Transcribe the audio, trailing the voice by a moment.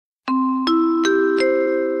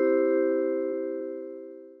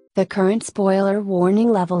The current spoiler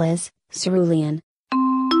warning level is cerulean.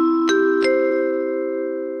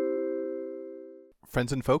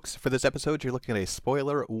 Friends and folks, for this episode, you're looking at a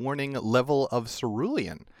spoiler warning level of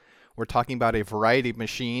cerulean. We're talking about a variety of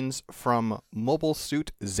machines from Mobile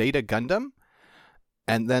Suit Zeta Gundam,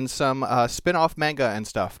 and then some spin-off manga and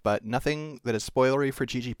stuff, but nothing that is spoilery for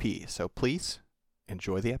GGP. So please,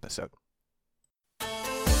 enjoy the episode.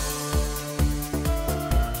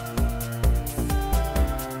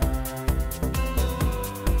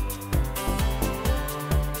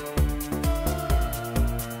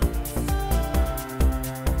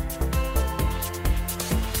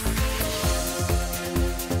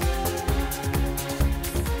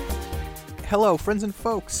 Hello, friends and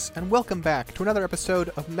folks, and welcome back to another episode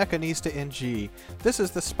of Mechanista NG. This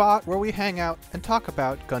is the spot where we hang out and talk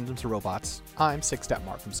about Gundams and robots. I'm Six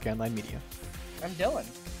Detmar from Scanline Media. I'm Dylan.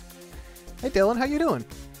 Hey Dylan, how you doing?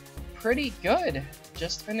 Pretty good.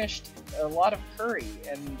 Just finished a lot of curry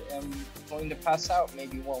and am going to pass out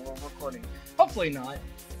maybe while we're recording. Hopefully not,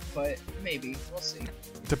 but maybe. We'll see.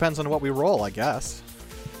 Depends on what we roll, I guess.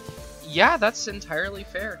 Yeah, that's entirely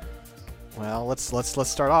fair. Well, let's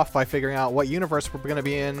start off by figuring out what universe we're going to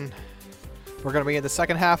be in. We're going to be in the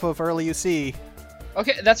second half of early UC.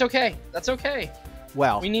 Okay, that's okay. That's okay.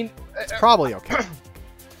 Well, We need. it's probably okay.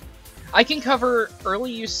 I can cover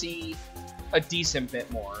early UC a decent bit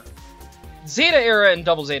more. Zeta era and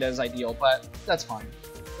Double Zeta is ideal, but that's fine.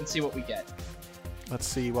 Let's see what we get. Let's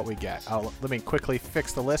see what we get. Let me quickly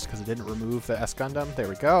fix the list because it didn't remove the S Gundam. There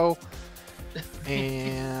we go.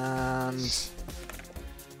 And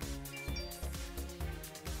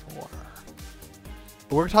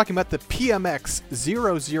we're talking about the PMX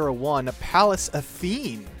 001 Pallas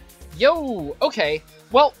Athene. Yo, okay.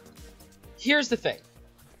 Well, here's the thing.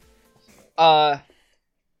 I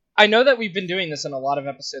know that we've been doing this in a lot of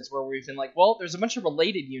episodes where we've been like, well, there's a bunch of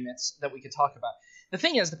related units that we could talk about. The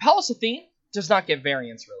thing is, the Pallas Athene does not get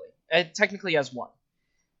variants, really. It technically has one.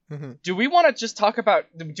 Mm-hmm. Do we want to just talk about...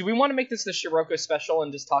 Do we want to make this the Scirocco special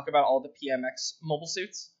and just talk about all the PMX mobile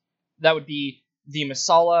suits? That would be the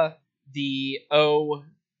Masala, the O,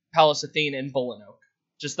 Pallas Athene, and Bulanoke.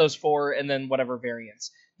 Just those four, and then whatever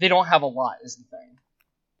variants. They don't have a lot, is the thing.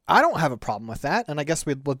 I don't have a problem with that, and I guess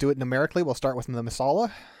we'll do it numerically. We'll start with the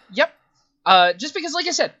Masala. Yep. Just because, like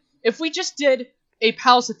I said, if we just did a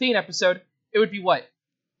Pallas Athene episode, it would be, what,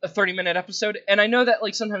 a 30-minute episode? And I know that,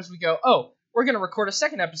 like, sometimes we go, oh, we're going to record a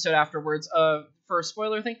second episode afterwards for a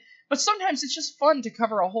spoiler thing. But sometimes it's just fun to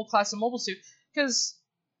cover a whole class of mobile suit, because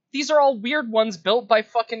these are all weird ones built by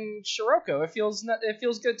fucking Scirocco. It feels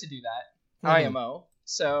good to do that. Mm-hmm. IMO.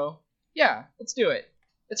 So, yeah, let's do it.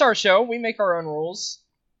 It's our show. We make our own rules.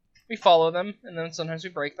 We follow them, and then sometimes we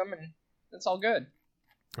break them, and it's all good.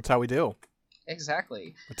 That's how we do.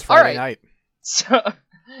 Exactly. It's Friday All right. night. So,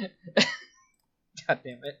 God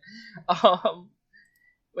damn it.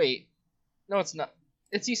 Wait. No, it's not.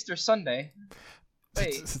 It's Easter Sunday.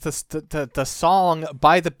 Wait. The song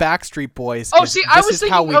by the Backstreet Boys. Oh, see, I was this is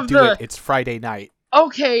how thinking we of do the... it. It's Friday night.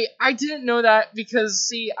 Okay, I didn't know that because,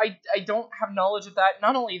 see, I don't have knowledge of that.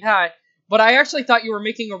 Not only that, but I actually thought you were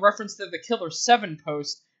making a reference to the Killer 7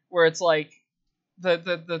 post where it's like,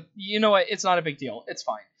 you know what, it's not a big deal. It's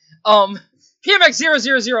fine. PMX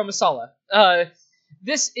 000 Masala.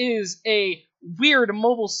 This is a weird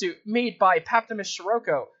mobile suit made by Paptimus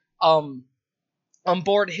Scirocco, on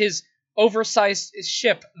board his oversized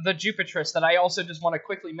ship, the Jupitris, that I also just want to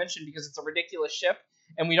quickly mention because it's a ridiculous ship,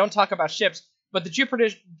 and we don't talk about ships, but the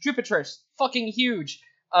Jupitris, fucking huge.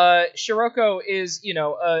 Scirocco is,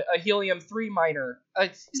 a Helium-3 miner.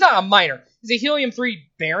 He's not a miner. He's a Helium-3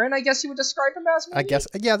 Baron, I guess you would describe him as, maybe? I guess,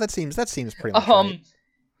 yeah, that seems pretty much right.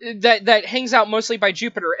 That hangs out mostly by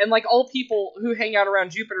Jupiter, and like all people who hang out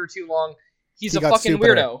around Jupiter too long, he's a fucking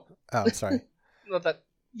weirdo. Oh, sorry.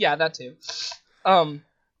 That too.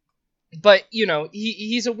 But,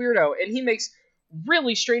 he's a weirdo, and he makes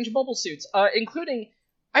really strange mobile suits, including,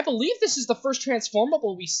 I believe this is the first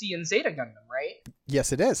transformable we see in Zeta Gundam, right?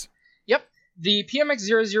 Yes, it is. Yep, the PMX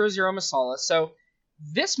 000 Masala. So,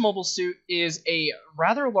 this mobile suit is a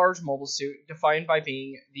rather large mobile suit, defined by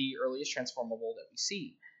being the earliest transformable that we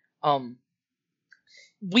see.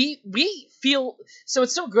 We feel... So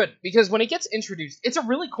it's so good, because when it gets introduced, it's a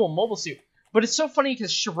really cool mobile suit, but it's so funny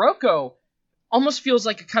because Scirocco almost feels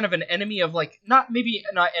like a kind of an enemy of, like, not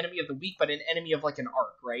enemy of the week, but an enemy of, like, an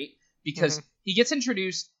arc, right? Because he gets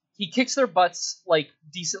introduced, he kicks their butts, like,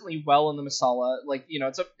 decently well in the Masala. Like,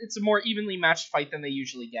 it's a more evenly matched fight than they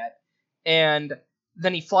usually get. And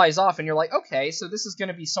then he flies off, and you're like, okay, so this is going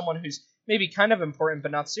to be someone who's maybe kind of important,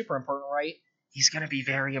 but not super important, right? He's going to be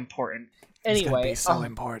very important. Anyway. He's going to be so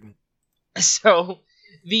important. So,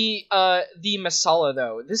 The Masala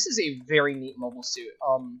though, this is a very neat mobile suit.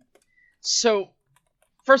 So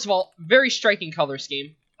first of all, very striking color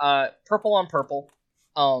scheme. Purple on purple.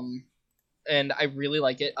 And I really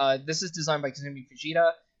like it. This is designed by Kazumi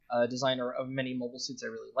Fujita, designer of many mobile suits I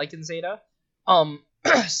really like in Zeta.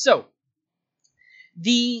 So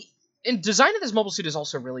the design of this mobile suit is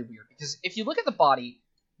also really weird because if you look at the body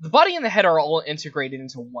and the head are all integrated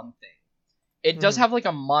into one thing. It does have like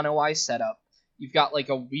a mono eye setup. You've got like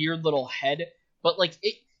a weird little head, but like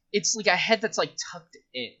it's like a head that's like tucked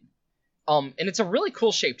in. And it's a really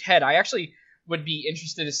cool shaped head. I actually would be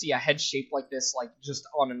interested to see a head shaped like this, like just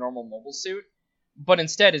on a normal mobile suit. But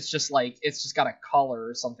instead, it's just got a collar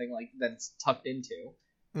or something like that's tucked into.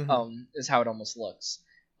 Is how it almost looks.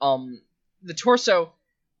 The torso,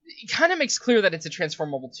 it kind of makes clear that it's a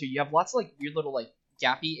transformable too. You have lots of like weird little like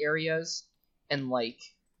gappy areas, and like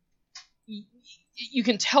you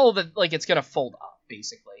can tell that like it's gonna fold up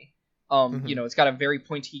basically. You know, it's got a very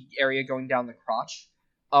pointy area going down the crotch.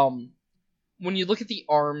 When you look at the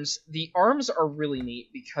arms are really neat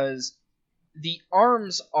because the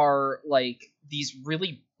arms are like these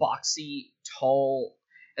really boxy, tall,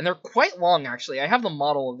 and they're quite long actually. I have the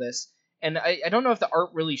model of this, and I don't know if the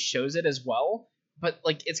art really shows it as well, but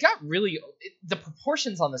like it's got really the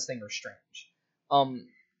proportions on this thing are strange.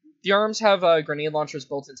 The arms have grenade launchers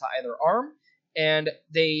built into either arm, and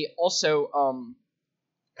they also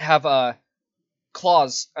have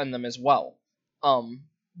claws on them as well,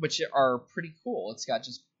 which are pretty cool. It's got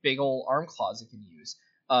just big old arm claws it can use.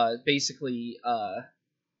 Basically,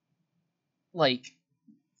 like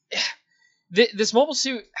this mobile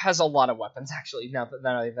suit has a lot of weapons actually. Now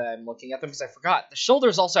that I'm looking at them, because I forgot, the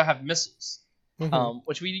shoulders also have missiles,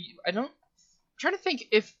 which I'm trying to think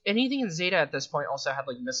if anything in Zeta at this point also had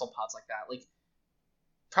like missile pods like that. Like,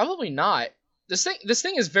 probably not. This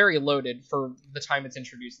thing is very loaded for the time it's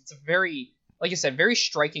introduced. It's a very, like I said, very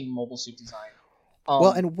striking mobile suit design.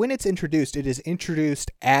 Well, and when it's introduced, it is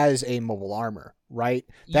introduced as a mobile armor, right?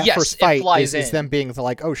 That yes, first fight is them being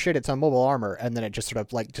like, oh shit, it's a mobile armor, and then it just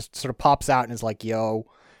sort of pops out and is like, yo.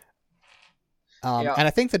 Yeah. And I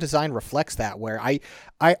think the design reflects that, where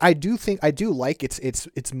I do like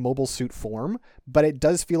its mobile suit form, but it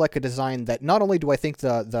does feel like a design that not only do I think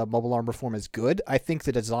the mobile armor form is good, I think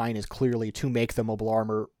the design is clearly to make the mobile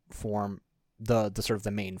armor form the sort of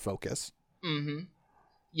the main focus.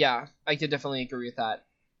 Yeah, I could definitely agree with that.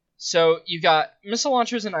 So you've got missile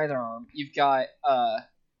launchers in either arm. You've got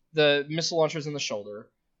the missile launchers in the shoulder.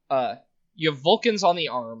 You have Vulcans on the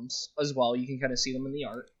arms as well. You can kind of see them in the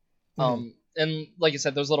art. And like I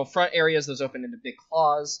said, those little front areas, those open into big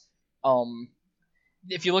claws.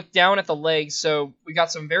 If you look down at the legs, so we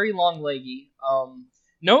got some very long leggy.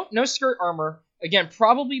 No skirt armor. Again,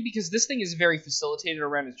 probably because this thing is very facilitated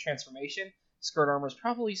around its transformation. Skirt armor is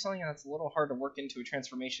probably something that's a little hard to work into a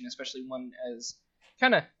transformation, especially one as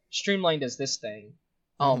kind of streamlined as this thing.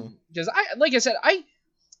 Because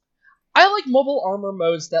I like mobile armor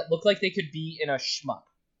modes that look like they could be in a shmup.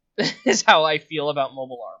 Is how I feel about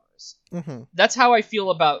mobile armors. That's how I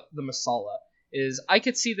feel about the Masala. Is I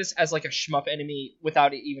could see this as like a shmup enemy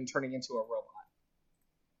without it even turning into a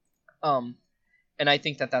robot. And I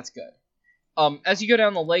think that that's good. As you go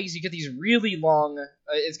down the legs, you get these really long.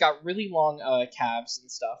 It's got really long calves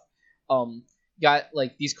and stuff. Got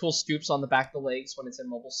like these cool scoops on the back of the legs when it's in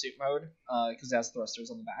mobile suit mode, because it has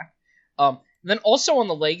thrusters on the back. And then also on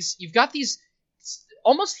the legs, you've got these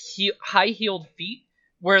almost high-heeled feet,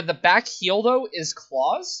 where the back heel though is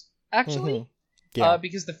claws actually,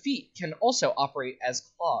 because the feet can also operate as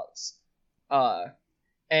claws.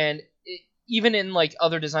 And even in like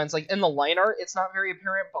other designs, like in the line art, it's not very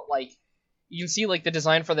apparent, but like. You can see like the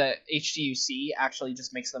design for the HDUC actually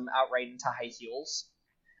just makes them outright into high heels,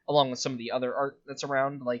 along with some of the other art that's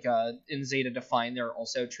around. Like in Zeta Define, they're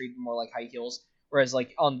also treated more like high heels, whereas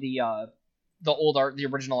like on the old art, the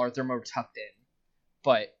original art, they're more tucked in.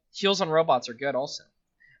 But heels on robots are good also.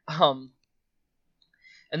 And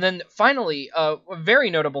then finally, a very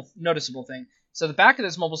noticeable thing. So the back of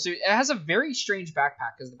this mobile suit, it has a very strange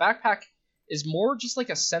backpack, because the backpack is more just like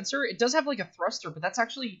a sensor. It does have like a thruster, but that's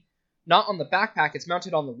actually not on the backpack, it's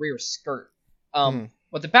mounted on the rear skirt.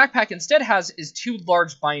 What the backpack instead has is two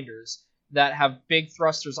large binders that have big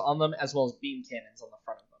thrusters on them, as well as beam cannons on the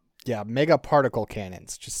front of them. Yeah, mega particle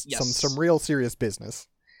cannons. Just some real serious business.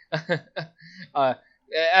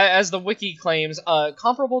 As the wiki claims,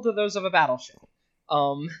 comparable to those of a battleship.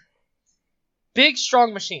 Big,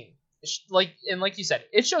 strong machine. Like you said,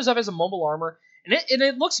 it shows up as a mobile armor, and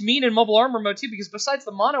it looks mean in mobile armor mode too, because besides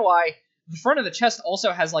the mono eye, the front of the chest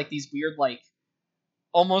also has like these weird, like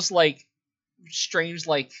almost like strange,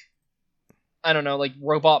 like I don't know, like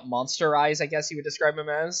robot monster eyes, I guess you would describe him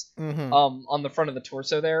as, Mm-hmm. on the front of the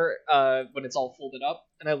torso there, when it's all folded up,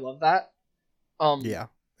 and I love that. Yeah.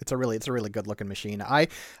 It's a really good looking machine.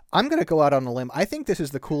 I'm gonna go out on a limb. I think this is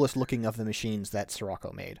the coolest looking of the machines that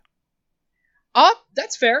Sirocco made.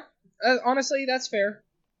 That's fair. Honestly, that's fair.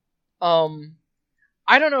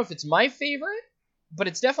 I don't know if it's my favorite, but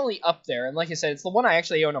it's definitely up there. And like I said, it's the one I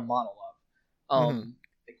actually own a model of.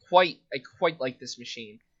 I quite like this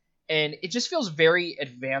machine, and it just feels very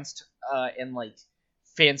advanced and like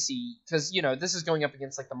fancy because this is going up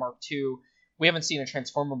against like the Mark II. We haven't seen a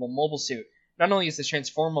transformable mobile suit. Not only is this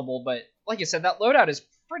transformable, but like I said, that loadout is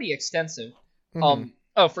pretty extensive.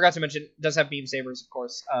 Oh, forgot to mention, it does have beam sabers, of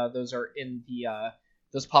course. Those are in the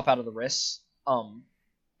those pop out of the wrists.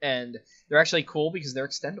 And they're actually cool because they're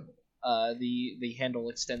extendable. The handle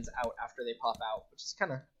extends out after they pop out, which is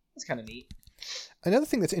kind of neat. Another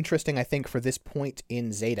thing that's interesting, I think, for this point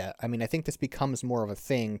in Zeta, I mean, I think this becomes more of a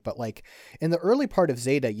thing, but like in the early part of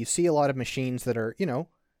Zeta, you see a lot of machines that are,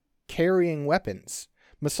 carrying weapons.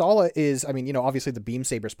 Masala is, I mean, obviously the beam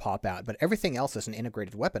sabers pop out, but everything else is an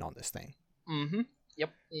integrated weapon on this thing. Mm-hmm.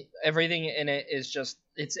 Yep. Everything in it is just,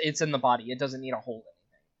 it's in the body. It doesn't need to hold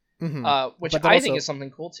anything. Which I think is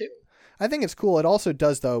something cool too. I think it's cool. It also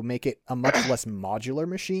does, though, make it a much less modular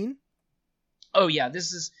machine. Oh yeah,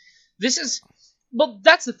 this is, well,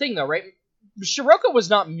 that's the thing though, right? Sirocco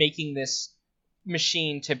was not making this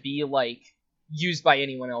machine to be like used by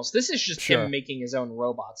anyone else. This is just him making his own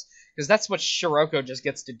robots, because that's what Sirocco just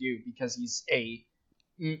gets to do because he's a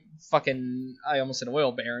fucking, I almost said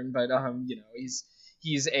oil baron, but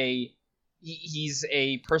he's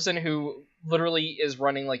a person who literally is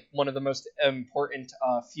running like one of the most important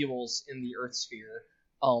fuels in the Earth sphere,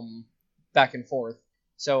 back and forth.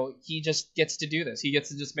 So he just gets to do this. He gets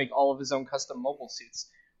to just make all of his own custom mobile suits,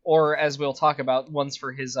 or as we'll talk about, ones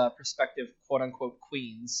for his prospective quote-unquote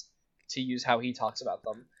queens, to use how he talks about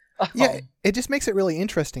them. Yeah, it just makes it really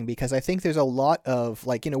interesting because I think there's a lot of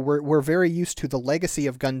like, we're very used to the legacy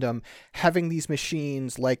of Gundam having these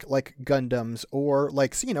machines like Gundams or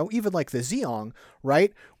like, even like the Zeong,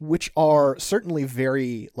 right? Which are certainly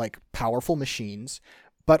very like powerful machines,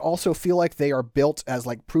 but also feel like they are built as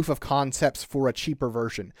like proof of concepts for a cheaper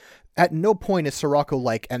version. At no point is Sirocco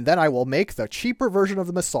like, and then I will make the cheaper version of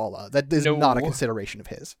the Masala. That is not a consideration of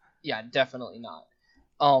his. Yeah, definitely not.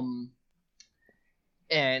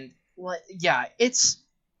 And yeah, it's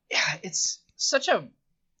such a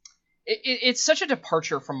it's such a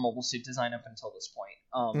departure from mobile suit design up until this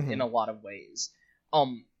point, in a lot of ways.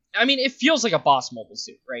 I mean, it feels like a boss mobile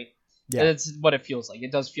suit, right? Yeah, that's what it feels like.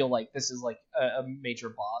 It does feel like this is like a major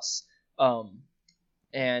boss,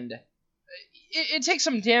 and it takes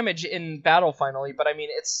some damage in battle finally, but I mean,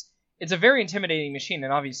 it's a very intimidating machine,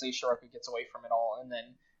 and obviously Sirocco gets away from it all, and then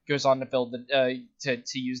goes on to build the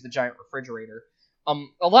to use the giant refrigerator.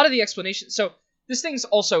 A lot of the explanation. So this thing's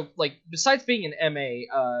also like, besides being an MA,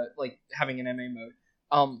 like having an MA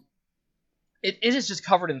mode, it is just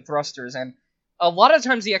covered in thrusters, and a lot of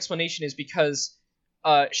times the explanation is because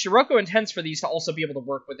Sirocco intends for these to also be able to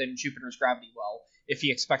work within Jupiter's gravity well if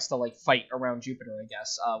he expects to like fight around Jupiter, I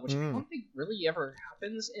guess, which I don't think really ever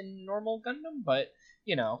happens in normal Gundam, but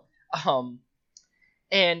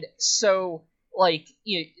and so. Like,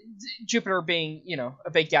 Jupiter being, a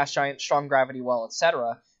big gas giant, strong gravity well,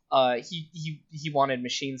 etc. He wanted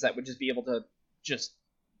machines that would just be able to just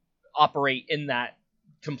operate in that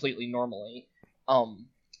completely normally,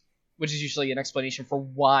 which is usually an explanation for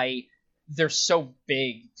why they're so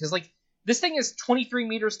big. Because like this thing is 23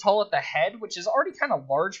 meters tall at the head, which is already kind of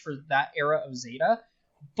large for that era of Zeta.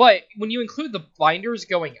 But when you include the binders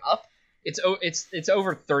going up, it's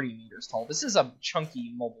over 30 meters tall. This is a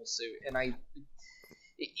chunky mobile suit, and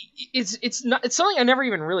it's something I never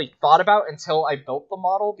even really thought about until I built the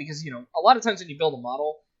model, because a lot of times when you build a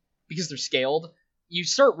model, because they're scaled, you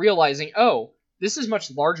start realizing, oh, this is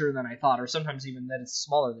much larger than I thought, or sometimes even that it's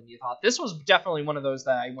smaller than you thought. This was definitely one of those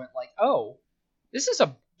that I went like, oh, this is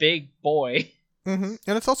a big boy. Mm-hmm.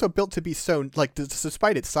 And it's also built to be so, like,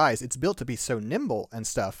 despite its size, it's built to be so nimble and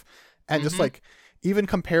stuff, and just like. Even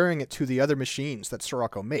comparing it to the other machines that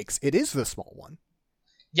Sirocco makes, it is the small one.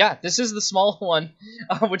 Yeah, this is the small one,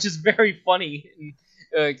 which is very funny,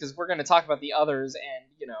 because we're going to talk about the others,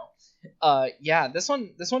 and yeah, this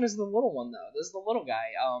one is the little one though. This is the little guy,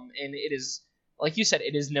 and it is, like you said,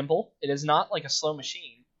 it is nimble. It is not like a slow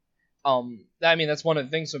machine. I mean, that's one of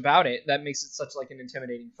the things about it that makes it such like an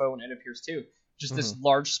intimidating foe when it appears too. Just this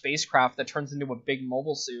large spacecraft that turns into a big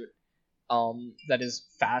mobile suit, that is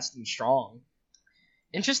fast and strong.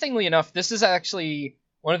 Interestingly enough, this is actually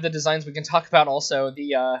one of the designs we can talk about also.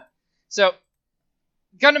 So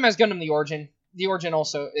Gundam has Gundam the Origin. The Origin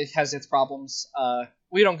also it has its problems.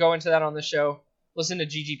 We don't go into that on the show. Listen to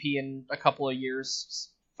GGP in a couple of years,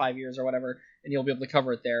 5 years or whatever, and you'll be able to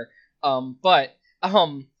cover it there. But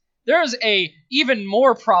there's a even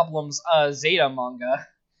more problems Zeta manga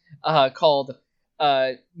called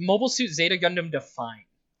Mobile Suit Zeta Gundam Define.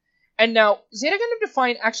 And now Zeta Gundam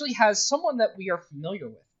Define actually has someone that we are familiar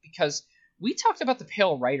with because we talked about the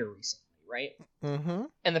Pale Rider recently, right? Mm-hmm.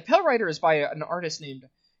 And the Pale Rider is by an artist named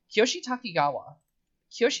Kiyoshi Takigawa.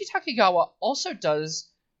 Kiyoshi Takigawa also does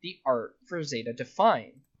the art for Zeta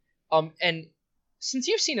Define. And since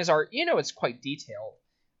you've seen his art, you know it's quite detailed.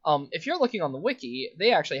 If you're looking on the wiki,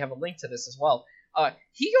 they actually have a link to this as well.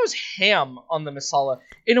 He goes ham on the Masala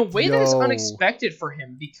in a way that is unexpected for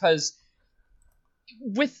him because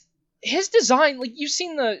with his design, like you've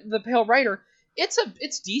seen the Pale Rider,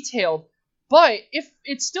 it's detailed, but if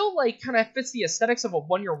it still like kind of fits the aesthetics of a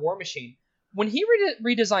One-Year War Machine, when he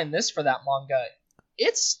redesigned this for that manga,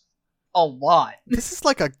 it's a lot. This is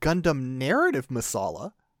like a Gundam narrative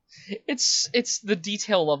Masala. It's the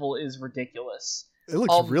detail level is ridiculous. It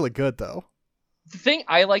looks really good though. The thing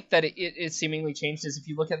I like that it seemingly changed is if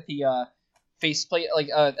you look at the faceplate, like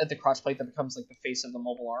at the crossplate that becomes like the face of the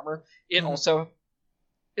mobile armor, it also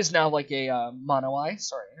is now like a mono eye.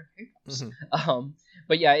 Sorry.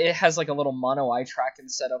 But yeah, it has like a little mono eye track and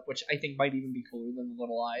setup, which I think might even be cooler than the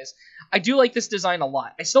little eyes. I do like this design a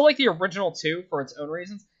lot. I still like the original too for its own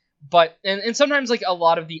reasons, but and sometimes like a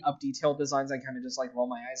lot of the up detailed designs I kind of just like roll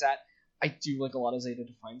my eyes at. I do like a lot of Zeta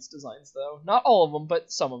Define's designs though. Not all of them,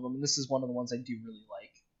 but some of them, and this is one of the ones I do really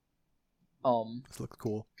like. This looks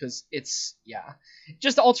cool because it's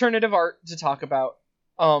just alternative art to talk about.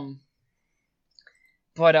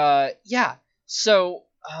 But yeah. So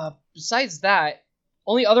besides that,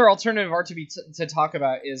 only other alternative art to talk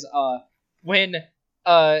about is when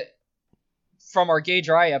from our Gay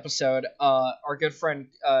Dry episode, our good friend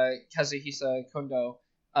Kazuhisa Kondo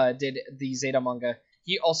did the Zeta manga.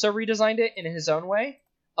 He also redesigned it in his own way.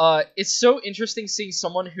 It's so interesting seeing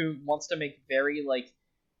someone who wants to make very like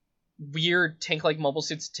weird tank-like mobile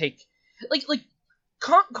suits take like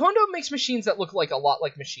Kondo makes machines that look like a lot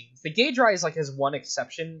like machines. The Gay Dry is like his one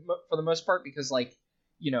exception for the most part because like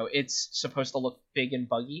it's supposed to look big and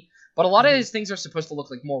buggy, but a lot of his things are supposed to look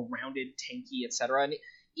like more rounded, tanky, etc. And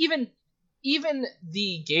even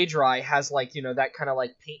the Gay Dry has like that kind of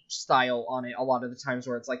like paint style on it a lot of the times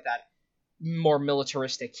where it's like that more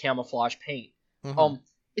militaristic camouflage paint.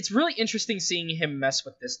 It's really interesting seeing him mess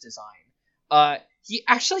with this design. He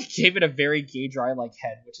actually gave it a very Gay Dry like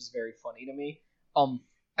head, which is very funny to me.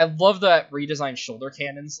 I love the redesigned shoulder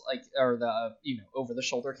cannons, like or the over the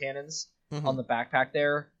shoulder cannons on the backpack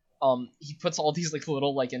there. He puts all these like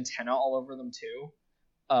little like antenna all over them too,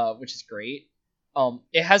 which is great.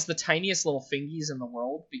 It has the tiniest little fingies in the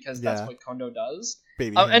world because that's what Kondo does.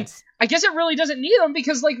 Baby and I guess it really doesn't need them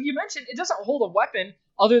because, like you mentioned, it doesn't hold a weapon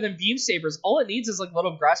other than beam sabers. All it needs is like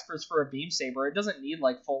little graspers for a beam saber. It doesn't need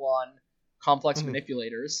like full on complex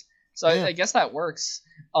manipulators. So I guess that works.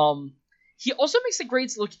 He also makes the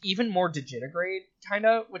grades look even more digitigrade, kind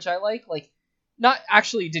of, which I like. Like, not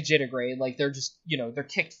actually digitigrade, like they're just they're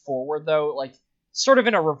kicked forward though, like sort of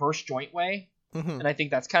in a reverse joint way, and I think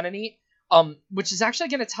that's kind of neat. Which is actually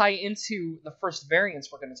going to tie into the first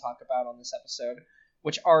variants we're going to talk about on this episode,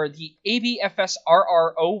 which are the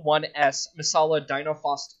ABFS-RR01S Masala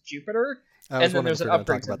Dinofaust Jupiter, and then there's an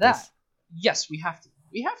upgrade to that. Yes, we have to.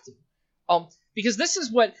 Because this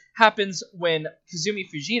is what happens when Kazumi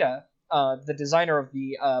Fujita, the designer of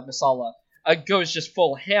the Masala, goes just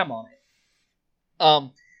full ham on it.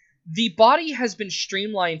 The body has been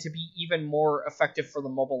streamlined to be even more effective for the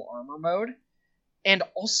mobile armor mode. And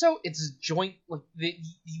also, its joint, like the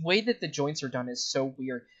way that the joints are done is so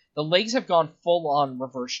weird. The legs have gone full on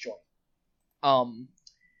reverse joint.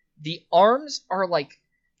 The arms are like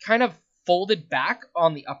kind of folded back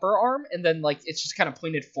on the upper arm, and then like it's just kind of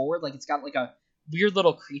pointed forward, like it's got like a weird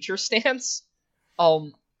little creature stance.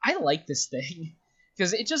 I like this thing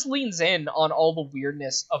because it just leans in on all the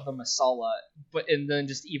weirdness of the Masala, and then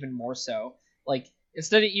just even more so. Like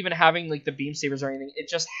instead of even having like the beam sabers or anything, it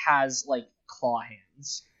just has like claw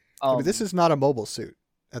hands. I mean, this is not a mobile suit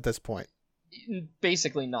at this point.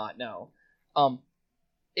 Basically not, no.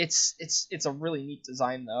 It's a really neat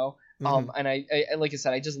design though. And I like I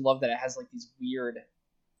said, I just love that it has like these weird,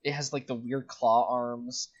 it has like the weird claw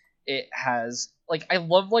arms. It has like, I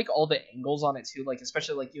love like all the angles on it too, like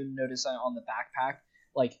especially like you notice on the backpack,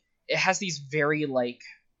 like it has these very like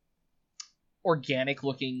organic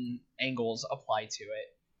looking angles applied to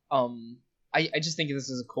it. I just think this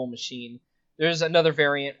is a cool machine. There's another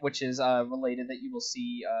variant which is related that you will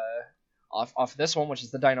see off this one, which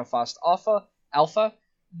is the Dinophast Alpha.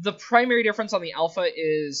 The primary difference on the Alpha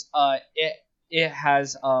is it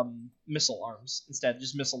has missile arms instead,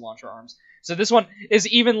 just missile launcher arms. So this one is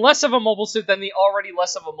even less of a mobile suit than the already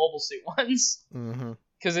less of a mobile suit ones. Mm-hmm.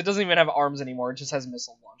 Because it doesn't even have arms anymore; it just has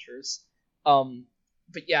missile launchers.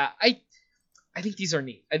 But yeah, I think these are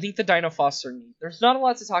neat. I think the Dinophosts are neat. There's not a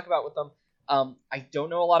lot to talk about with them. I don't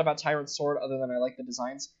know a lot about Tyrant Sword other than I like the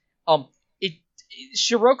designs.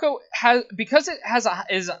 Scirocco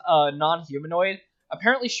is a non-humanoid.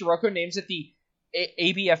 Apparently, Scirocco names it the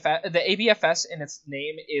ABFS. The ABFS in its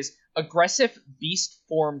name is Aggressive Beast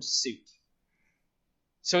Formed Suit.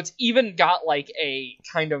 So it's even got like a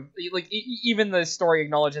kind of like even the story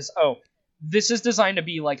acknowledges, oh, this is designed to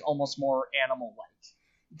be like almost more animal-like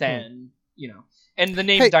than And the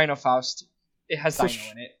name Dinofaust, it has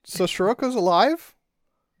Dino in it. So Scirocco's alive?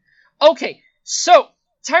 Okay, so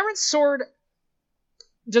Tyrant Sword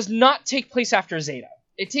does not take place after Zeta.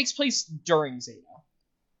 It takes place during Zeta.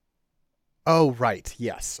 Oh, right.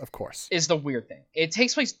 Yes, of course. Is the weird thing. It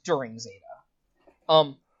takes place during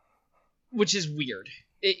Zeta. Which is weird.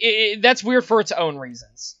 That's weird for its own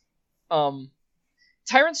reasons.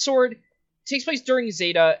 Tyrant Sword takes place during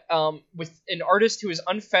Zeta with an artist who is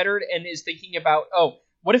unfettered and is thinking about,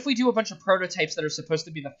 what if we do a bunch of prototypes that are supposed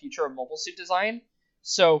to be the future of mobile suit design?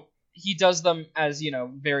 So he does them as,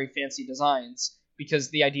 very fancy designs, because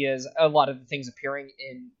the idea is a lot of the things appearing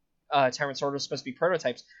in Tyrant Sword are supposed to be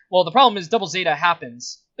prototypes. Well, the problem is Double Zeta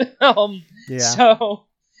happens. Yeah. So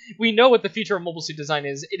we know what the future of mobile suit design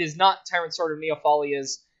is. It is not Tyrant Sword or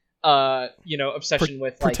Neophalia's, obsession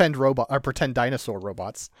with pretend dinosaur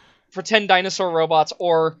robots. Pretend dinosaur robots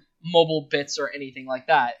or mobile bits or anything like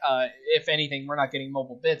that. If anything, we're not getting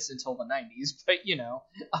mobile bits until the 90s, but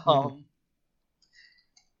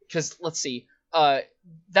because let's see,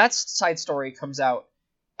 that side story comes out.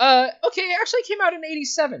 Okay, it actually came out in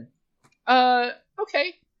 87.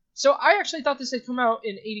 Okay, so I actually thought this had come out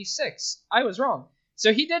in 86. I was wrong.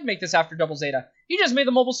 So he did make this after Double Zeta. He just made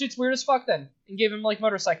the mobile suits weird as fuck then, and gave him like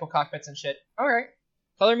motorcycle cockpits and shit. All right.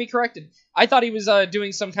 Color me corrected. I thought he was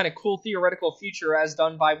doing some kind of cool theoretical future as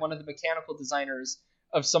done by one of the mechanical designers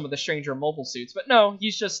of some of the stranger mobile suits, but no,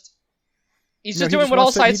 he's just doing what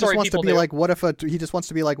all side story people do. He just wants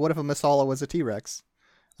to be like, what if a Masala was a T-Rex?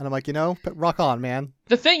 And I'm like, rock on, man.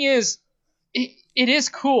 The thing is, it is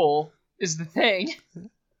cool, is the thing.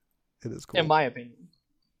 It is cool. In my opinion.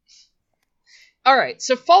 Alright,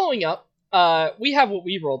 so following up, we have what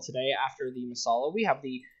we rolled today after the Masala. We have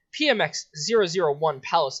the PMX-001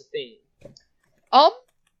 Palace Athene.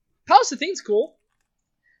 Palace Athene's cool.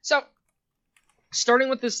 So, starting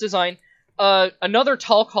with this design, another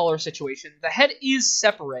tall collar situation. The head is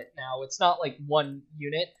separate now. It's not like one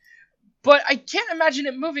unit. But I can't imagine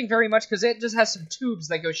it moving very much because it just has some tubes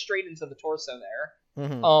that go straight into the torso there.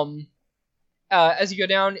 Mm-hmm. As you go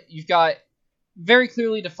down, you've got very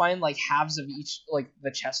clearly defined like halves of each, like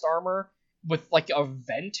the chest armor, with like a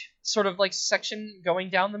vent sort of like section going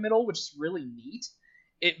down the middle, which is really neat.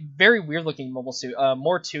 It very weird looking mobile suit.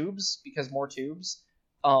 More tubes because more tubes.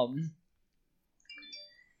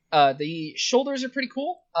 The shoulders are pretty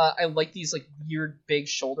cool. I like these like weird big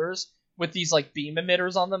shoulders with these like beam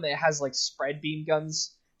emitters on them. It has like spread beam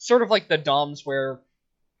guns, sort of like the DOMs, where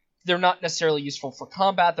they're not necessarily useful for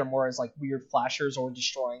combat. They're more as like weird flashers or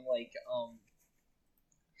destroying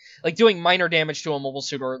like doing minor damage to a mobile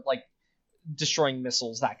suit or like destroying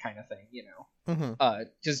missiles, that kind of thing, Mm-hmm.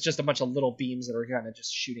 Just a bunch of little beams that are kind of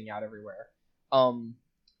just shooting out everywhere. You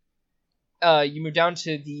move down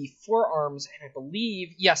to the forearms, and I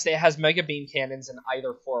believe, yes, it has mega beam cannons in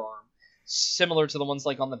either forearm, similar to the ones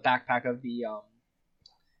like on the backpack of the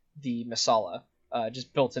Masala,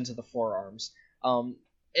 just built into the forearms.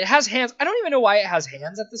 It has hands. I don't even know why it has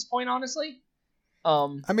hands at this point, honestly.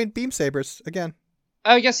 I mean, beam sabers again.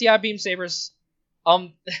 I guess, yeah, beam sabers.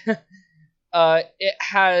 It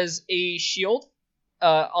has a shield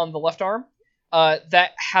on the left arm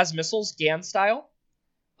that has missiles, GAN style.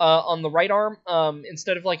 On the right arm,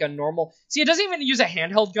 instead of like a normal... See, it doesn't even use a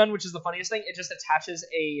handheld gun, which is the funniest thing. It just attaches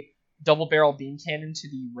a double-barrel beam cannon to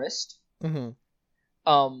the wrist. Mm-hmm.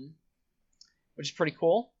 Which is pretty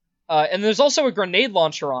cool. And there's also a grenade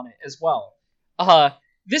launcher on it as well.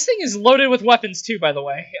 This thing is loaded with weapons too, by the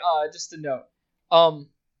way, just to note.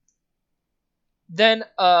 Then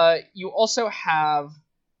you also have...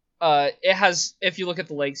 it has... If you look at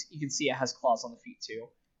the legs, you can see it has claws on the feet too.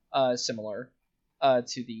 Similar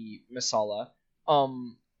to the Masala.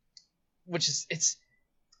 Which is...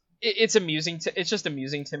 It's amusing to... It's just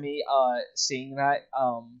amusing to me seeing that.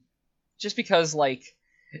 Just because, like...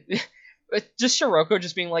 Just Shiroko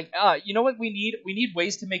just being like, you know what we need? We need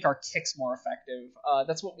ways to make our kicks more effective.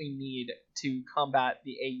 That's what we need to combat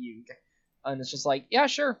the AU. And it's just like, yeah,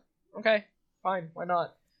 sure. Okay, fine. Why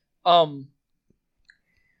not?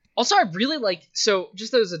 Also, I really like, so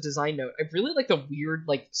just as a design note, I really like the weird,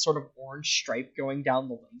 like, sort of orange stripe going down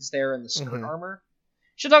the legs there and the skirt armor.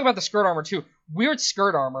 Should talk about the skirt armor, too. Weird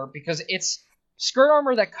skirt armor, because it's skirt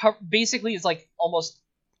armor that basically is, like, almost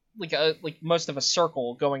like most of a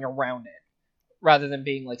circle going around it, rather than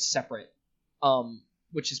being, like, separate,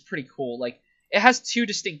 which is pretty cool. Like, it has two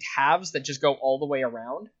distinct halves that just go all the way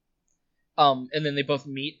around, and then they both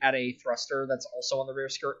meet at a thruster that's also on the rear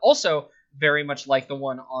skirt. Also, very much like the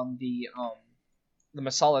one on the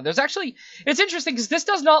Masala. There's actually, it's interesting because this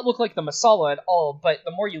does not look like the Masala at all, but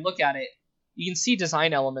the more you look at it, you can see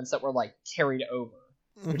design elements that were like carried over,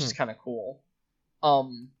 which is kind of cool.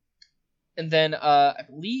 And then I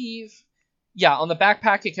believe, yeah, on the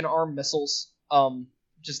backpack it can arm missiles.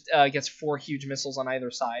 Just gets 4 huge missiles on either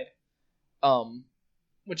side,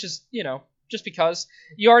 which is, you know, just because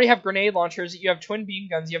you already have grenade launchers, you have twin beam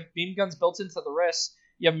guns, you have beam guns built into the wrist.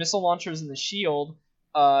 You have missile launchers in the shield.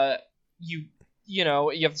 You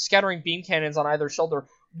have scattering beam cannons on either shoulder.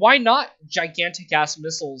 Why not gigantic ass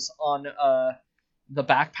missiles on the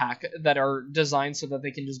backpack that are designed so that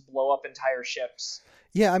they can just blow up entire ships?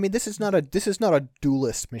 Yeah, I mean, this is not a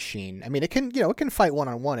duelist machine. I mean, it can fight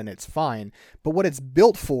one-on-one and it's fine, but what it's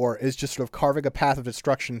built for is just sort of carving a path of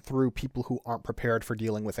destruction through people who aren't prepared for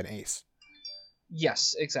dealing with an ace.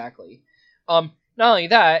 Yes, exactly. Not only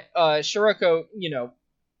that, Shiroko,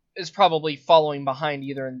 is probably following behind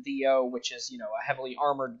either in Theo, which is, a heavily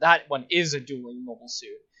armored, that one is a dueling mobile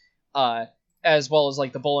suit, as well as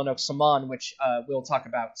like the Bolonok Saman, which we'll talk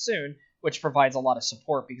about soon, which provides a lot of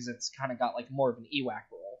support because it's kind of got like more of an EWAC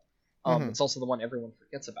role. It's also the one everyone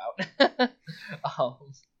forgets about.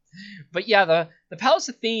 But yeah, the Pallas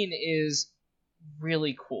Athene is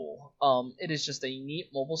really cool. It is just a neat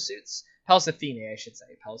mobile suits. Pallas Athene, I should say.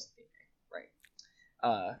 Pallas Athene,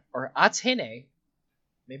 right. Or Athene.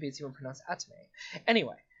 Maybe it's even pronounced Atme.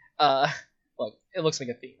 Anyway, look, it looks like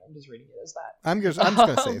Athene. I'm just reading it as that. I'm just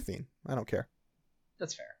going to say Athene. I don't care.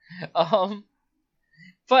 That's fair.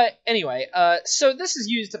 But anyway, so this is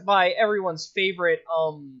used by everyone's favorite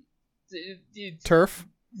Turf?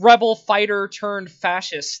 Rebel fighter turned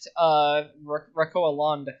fascist, Rakoa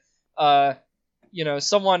Lond.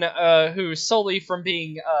 Someone who solely from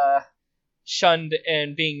being shunned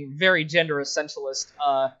and being very gender essentialist,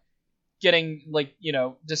 getting,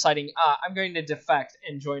 deciding, I'm going to defect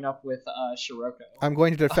and join up with Shiroko. I'm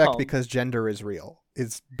going to defect because gender is real.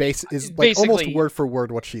 Is like almost word for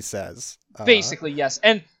word what she says. Basically, yes.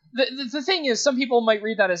 And the thing is, some people might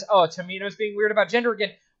read that as, Tomino's being weird about gender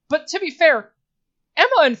again. But to be fair,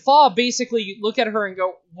 Emma and Fa basically look at her and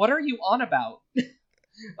go, what are you on about?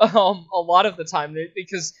 A lot of the time,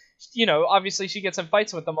 because, obviously she gets in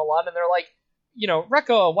fights with them a lot, and they're like,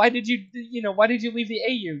 Rekko, why did you leave the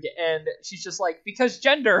AUG? And she's just like, because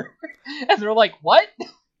gender. And they're like, what?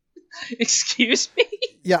 Excuse me?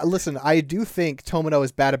 Yeah, listen, I do think Tomino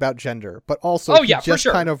is bad about gender, but also he just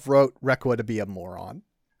kind of wrote Rekko to be a moron.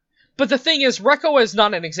 But the thing is, Rekko is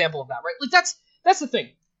not an example of that, right? Like, that's the thing.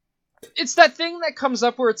 It's that thing that comes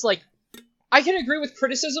up where it's like, I can agree with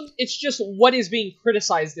criticism, it's just what is being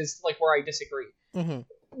criticized is, like, where I disagree.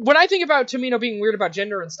 When I think about Tomino being weird about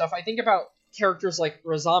gender and stuff, I think about characters like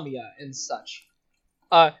Rosamia and such.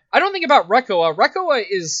 I don't think about Rekkoa. Rekkoa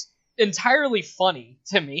is entirely funny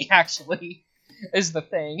to me, actually, is the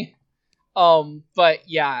thing. But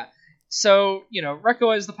yeah. So,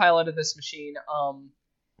 Rekkoa is the pilot of this machine.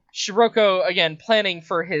 Shiroko, again, planning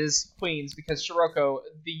for his queens, because Shiroko,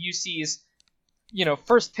 the UC's,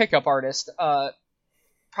 first pickup artist,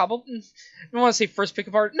 probably, I don't want to say first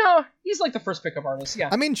pickup artist. No, he's like the first pickup artist, yeah.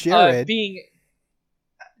 I mean, Jared.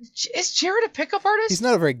 Is Jared a pickup artist? He's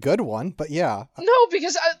not a very good one, but yeah. No,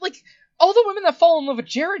 because, all the women that fall in love with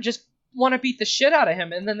Jared just want to beat the shit out of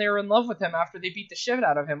him, and then they're in love with him after they beat the shit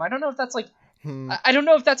out of him. I don't know if that's, I don't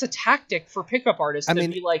know if that's a tactic for pickup artists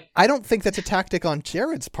be like... I don't think that's a tactic on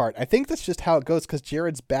Jared's part. I think that's just how it goes, because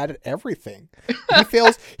Jared's bad at everything.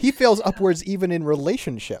 He fails upwards even in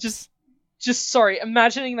relationships. Just sorry,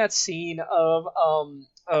 imagining that scene of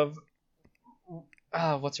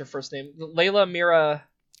what's her first name? Layla Mira...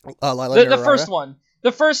 the first one,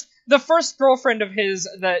 the first girlfriend of his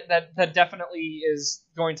that definitely is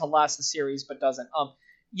going to last the series but doesn't.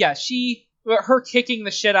 Her kicking the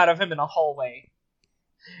shit out of him in a hallway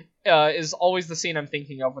is always the scene I'm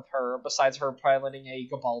thinking of with her, besides her piloting a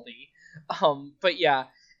Gabaldi. But yeah.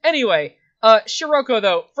 Anyway, Shiroko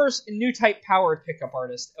though, first new type powered pickup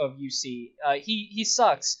artist of UC. He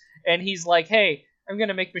sucks, and he's like, "Hey, I'm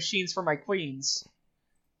gonna make machines for my queens,"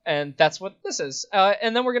 and that's what this is.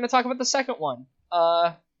 And then we're gonna talk about the second one,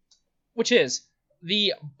 which is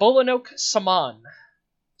the Bolanok Saman.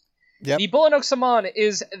 Yep. The Bolanok Saman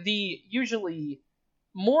is the usually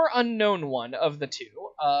more unknown one of the two.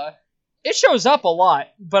 It shows up a lot,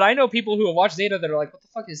 but I know people who have watched Zeta that are like, "What the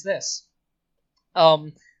fuck is this?"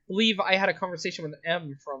 Believe I had a conversation with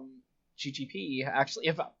M from GGP actually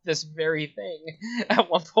about this very thing at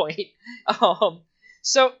one point.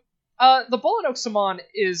 So the Bolanok Saman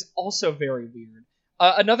is also very weird.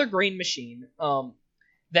 Another grain machine.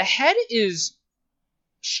 The head is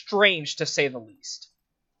strange to say the least.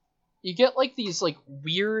 You get like these like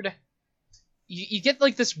weird. You get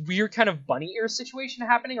like this weird kind of bunny ear situation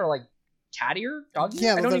happening, or like cat ear, dog ear.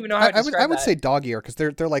 Yeah, I don't even know how to describe that. I would say dog ear because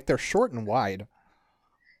they're short and wide.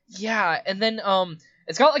 Yeah, and then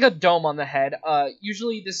it's got like a dome on the head.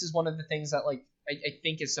 Usually this is one of the things that like I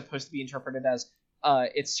think is supposed to be interpreted as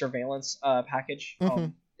its surveillance package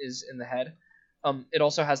is in the head. It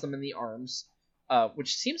also has them in the arms,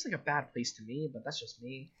 which seems like a bad place to me, but that's just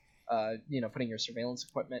me. Putting your surveillance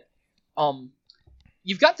equipment.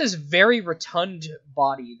 You've got this very rotund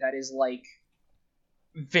body that is like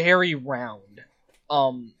very round.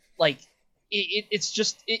 Like it's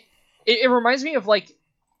just it reminds me of like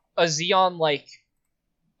a Xeon like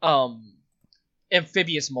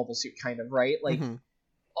amphibious mobile suit kind of, right? Like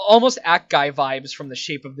almost Act Guy vibes from the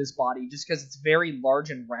shape of this body, just because it's very large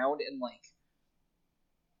and round and like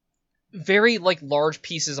very like large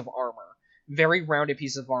pieces of armor, very rounded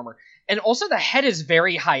pieces of armor, and also the head is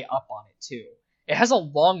very high up on it too. It has a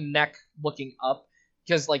long neck looking up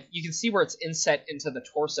because like you can see where it's inset into the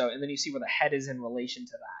torso, and then you see where the head is in relation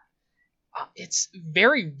to that. It's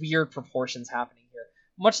very weird proportions happening here,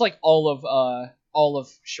 much like all of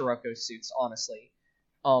Shiroko's suits, honestly.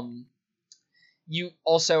 You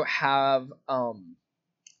also have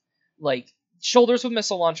like shoulders with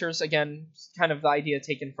missile launchers, again, kind of the idea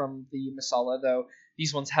taken from the Masala, though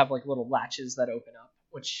these ones have like little latches that open up,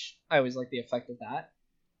 which I always like the effect of that.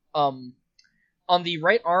 On the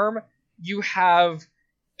right arm, you have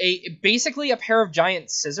basically a pair of giant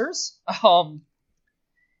scissors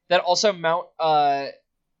that also mount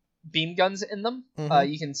beam guns in them.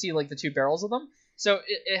 You can see like the two barrels of them. So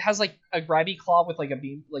it has like a grabby claw with like a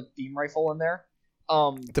beam rifle in there.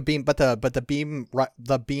 The beam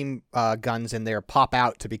guns in there pop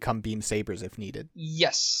out to become beam sabers if needed.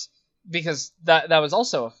 Yes, because that was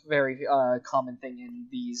also a very common thing in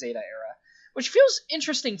the Zeta era, which feels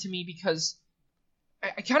interesting to me because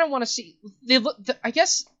I kind of want to see. I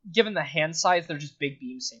guess given the hand size, they're just big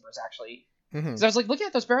beam sabers actually. Because I was like looking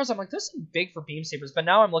at those barrels, I'm like, those seem big for beam sabers, but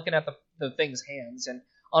now I'm looking at the thing's hands, and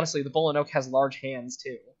honestly, the Bolanok has large hands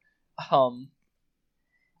too. And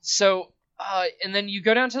then you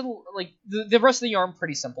go down to the rest of the arm,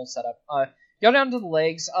 pretty simple setup. Go down to the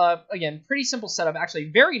legs, again, pretty simple setup actually,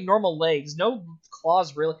 very normal legs, no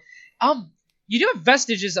claws really. You do have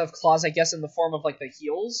vestiges of claws, I guess, in the form of like the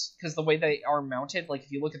heels, because the way they are mounted, like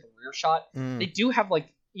if you look at the rear shot, they do have like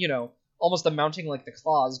almost a mounting like the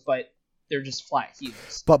claws, but they're just flat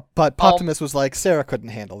heels. But Optimus was like, Sarah couldn't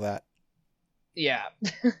handle that. Yeah.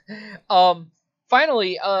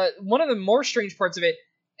 Finally, one of the more strange parts of it,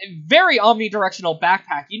 a very omnidirectional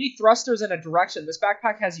backpack. You need thrusters in a direction. This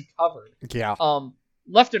backpack has you covered. Yeah.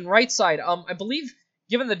 Left and right side. I believe,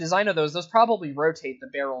 given the design of those probably rotate the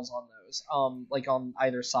barrels on those. Like on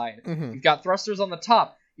either side. You've got thrusters on the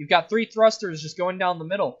top. You've got 3 thrusters just going down the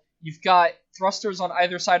middle. You've got thrusters on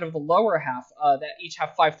either side of the lower half that each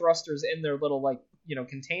have 5 thrusters in their little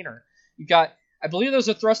container. You've got, I believe those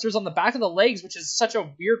are thrusters on the back of the legs, which is such a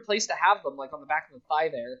weird place to have them, like on the back of the thigh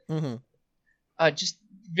there. Just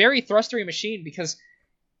very thrustery machine because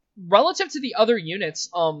relative to the other units,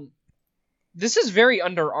 this is very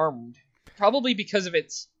underarmed, probably because of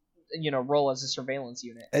its role as a surveillance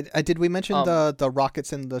unit. Did we mention the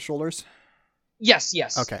rockets in the shoulders? Yes.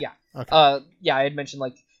 Okay. Yeah. Okay. Yeah, I had mentioned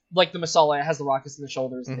like the Masala, it has the rockets in the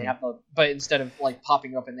shoulders, and they have but instead of like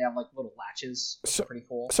popping open, they have like little latches. So, pretty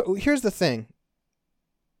cool. So here's the thing.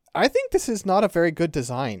 I think this is not a very good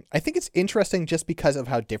design. I think it's interesting just because of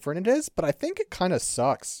how different it is, but I think it kind of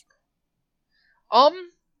sucks.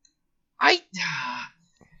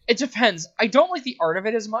 It depends. I don't like the art of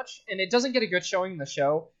it as much, and it doesn't get a good showing in the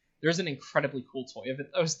show. There's an incredibly cool toy of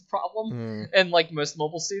it, that was the problem. And like most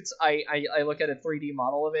mobile suits, I look at a 3D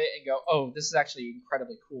model of it and go, oh, this is actually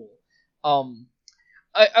incredibly cool.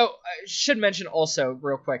 I should mention also,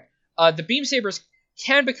 real quick, the beam sabers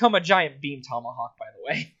can become a giant beam tomahawk, by the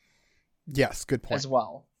way. Yes, good point. As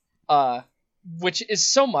well. Which is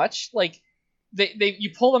so much, like,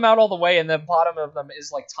 you pull them out all the way, and the bottom of them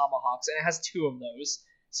is like tomahawks, and it has 2 of those.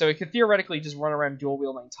 So it could theoretically just run around dual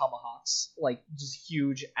wielding tomahawks, like just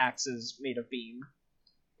huge axes made of beam,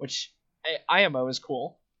 which IMO is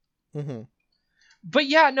cool. Mm-hmm. But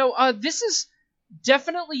yeah, no, this is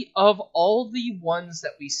definitely, of all the ones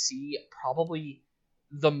that we see, probably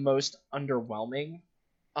the most underwhelming.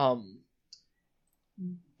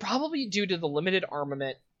 Probably due to the limited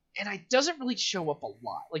armament, and it doesn't really show up a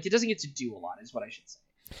lot. Like, it doesn't get to do a lot, is what I should say.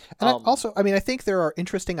 And I think there are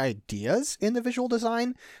interesting ideas in the visual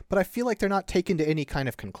design, but I feel like they're not taken to any kind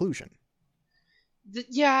of conclusion.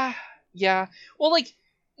 Yeah. Well, like,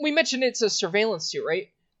 we mentioned it's a surveillance suit, right?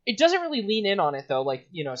 It doesn't really lean in on it, though, like,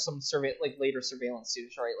 some later surveillance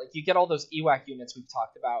suits, right? Like, you get all those EWAC units we've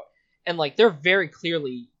talked about, and, like, they're very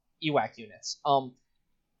clearly EWAC units.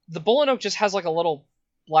 The Bullen Oak just has, like, a little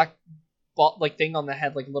black, like, thing on the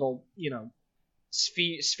head, like, little,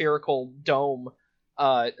 spherical dome,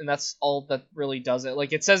 and that's all that really does it.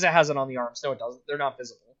 Like, it says it has it on the arms. No, it doesn't. They're not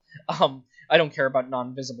visible. I don't care about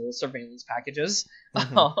non-visible surveillance packages.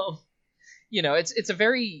 Mm-hmm. It's a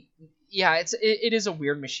very... Yeah, it is a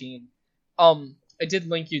weird machine. I did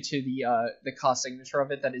link you to the cost signature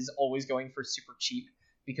of it that is always going for super cheap,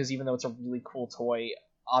 because even though it's a really cool toy,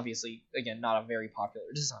 obviously, again, not a very popular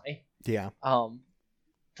design. Yeah.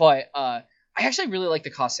 But I actually really like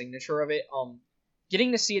the cost signature of it.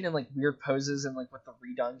 Getting to see it in like weird poses and like with the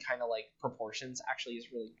redone kind of like proportions actually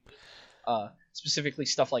is really neat. Specifically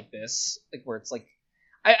stuff like this, like where it's like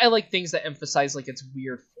I like things that emphasize like its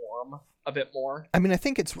weird form a bit more. I mean, I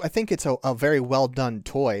think it's a very well done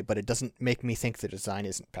toy, but it doesn't make me think the design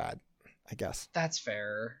isn't bad, I guess. That's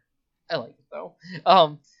fair. I like it though.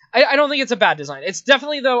 I don't think it's a bad design. It's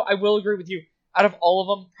definitely, though, I will agree with you, out of all of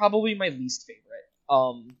them, probably my least favorite.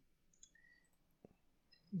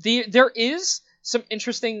 There is some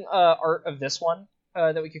interesting art of this one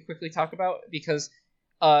that we could quickly talk about, because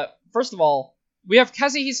first of all, we have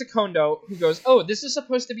Kazuhisa Kondo, who goes, "Oh, this is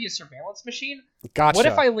supposed to be a surveillance machine? Gotcha. What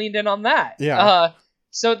if I leaned in on that?" Yeah.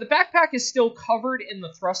 So the backpack is still covered in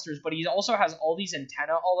the thrusters, but he also has all these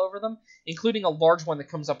antennae all over them, including a large one that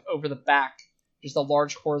comes up over the back, just a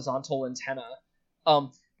large horizontal antenna.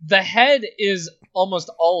 The head is almost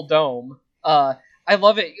all dome. I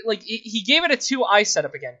love it. Like, he gave it a 2-eye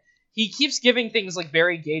setup again. He keeps giving things like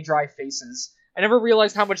very gay, dry faces. I never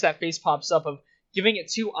realized how much that face pops up of giving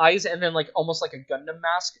it 2 eyes and then like almost like a Gundam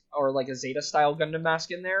mask or like a Zeta style Gundam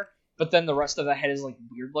mask in there, but then the rest of the head is like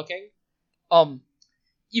weird looking.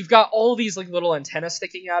 You've got all these like little antennas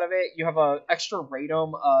sticking out of it. You have a extra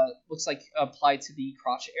radome, looks like applied to the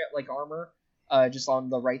crotch like armor, just on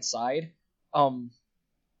the right side.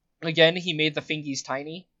 Again, he made the fingies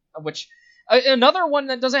tiny, which another one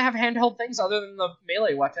that doesn't have handheld things other than the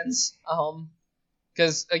melee weapons.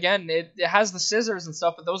 Because again, it has the scissors and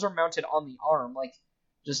stuff, but those are mounted on the arm, like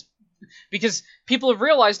just because people have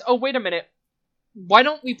realized, oh wait a minute, why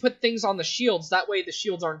don't we put things on the shields? That way, the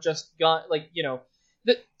shields aren't just gun, like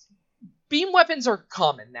the beam weapons are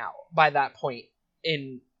common now by that point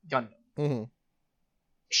in Gundam. Mm-hmm.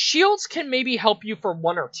 Shields can maybe help you for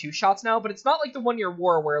 1 or 2 shots now, but it's not like the One-Year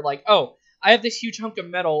War where like, oh, I have this huge hunk of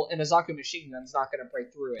metal and a Zaku machine gun's not going to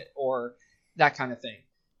break through it, or that kind of thing.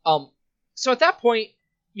 So at that point,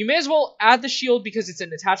 you may as well add the shield because it's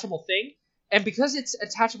an attachable thing, and because it's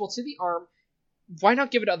attachable to the arm, why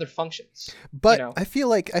not give it other functions? But I feel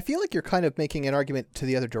like you're kind of making an argument to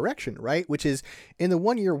the other direction, right? Which is, in the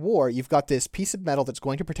One-Year War, you've got this piece of metal that's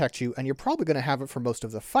going to protect you, and you're probably going to have it for most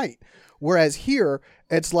of the fight. Whereas here,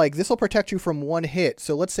 it's like, this will protect you from 1 hit.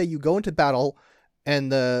 So let's say you go into battle,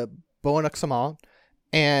 and the Bonaksama,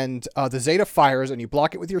 and the Zeta fires, and you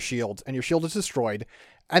block it with your shield, and your shield is destroyed,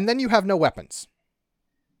 and then you have no weapons.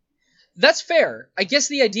 That's fair. I guess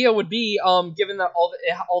the idea would be, given that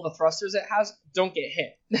all the thrusters it has don't get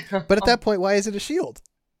hit. But at that point, why is it a shield?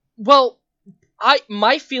 Well,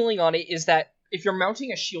 my feeling on it is that if you're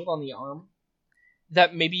mounting a shield on the arm,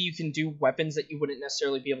 that maybe you can do weapons that you wouldn't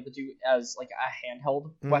necessarily be able to do as like a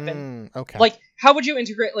handheld weapon. Okay. Like, how would you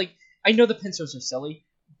integrate? Like, I know the pincers are silly,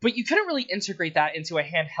 but you couldn't really integrate that into a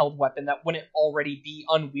handheld weapon that wouldn't already be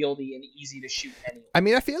unwieldy and easy to shoot anyway. I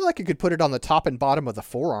mean, I feel like you could put it on the top and bottom of the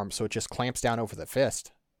forearm so it just clamps down over the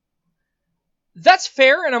fist. That's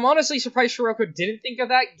fair, and I'm honestly surprised Shiroko didn't think of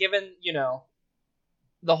that, given,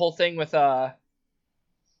 the whole thing with,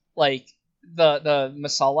 like, the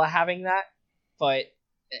Masala having that. But,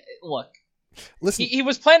 look. Listen, He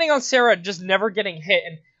was planning on Sarah just never getting hit,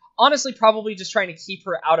 and honestly probably just trying to keep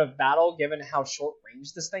her out of battle, given how short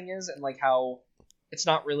range this thing is, and like how it's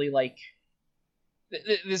not really like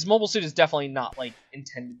This mobile suit is definitely not like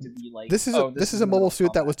intended to be like. This is a the mobile real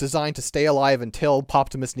suit that combat. was designed to stay alive until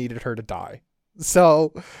Poptimus needed her to die.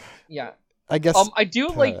 So Yeah. I guess I do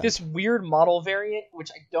like this weird model variant, which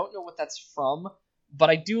I don't know what that's from, but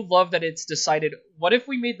I do love that it's decided. What if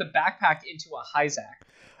we made the backpack into a Hyzak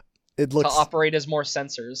it to looks operate as more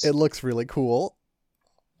sensors? it looks really cool.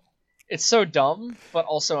 It's so dumb, but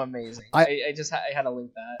also amazing. I had to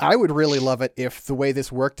link that. I would really love it if the way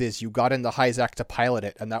this worked is you got in the Hyzak to pilot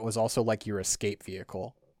it, and that was also like your escape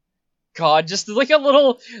vehicle. God, just like a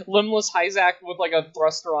little limbless Hyzak with like a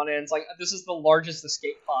thruster on it. And it's like, this is the largest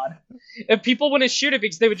escape pod. And people wouldn't shoot it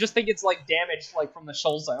because they would just think it's like damaged, like from the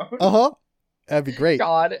shell zone. That'd be great.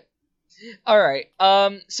 God. All right.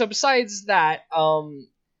 So besides that,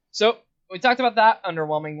 so we talked about that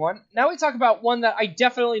underwhelming one. Now we talk about one that I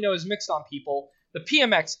definitely know is mixed on people: the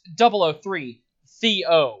PMX 003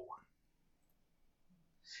 Theo.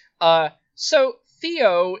 So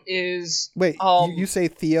Theo is Wait, you say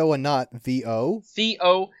Theo and not VO?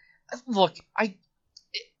 Theo. Look, I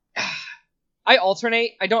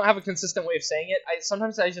alternate. I don't have a consistent way of saying it.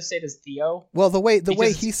 Sometimes I just say it as Theo. Well, the way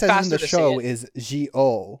because he it's says in faster the to show say it. is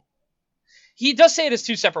G-O. He does say it as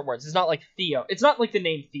two separate words. It's not like Theo. It's not like the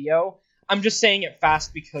name Theo. I'm just saying it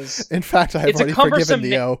fast because In fact, I have It's a already cumbersome forgiven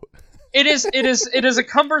the O. it is a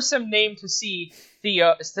cumbersome name to see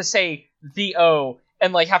Theo to say the O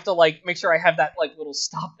and like have to like make sure I have that like little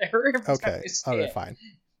stop there. every time Okay, I say alright, it. fine.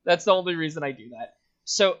 That's the only reason I do that.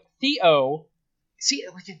 So Theo, see,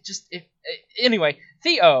 like anyway,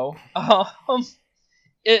 Theo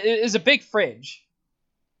is a big fridge.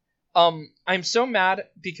 I'm so mad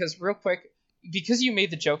because real quick, because you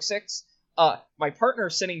made the joke 6. My partner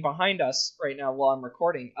sitting behind us right now while I'm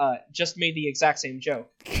recording, just made the exact same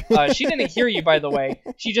joke. She didn't hear you, by the way.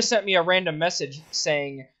 She just sent me a random message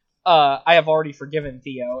saying, "I have already forgiven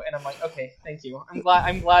Theo," and I'm like, "Okay, thank you.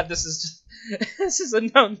 I'm glad this is just this is a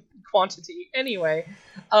known quantity." Anyway,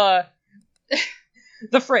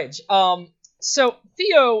 the fridge. So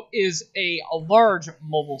Theo is a large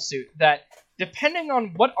mobile suit that, depending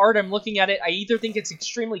on what art I'm looking at it, I either think it's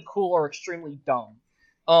extremely cool or extremely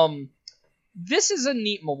dumb. This is a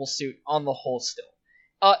neat mobile suit on the whole still.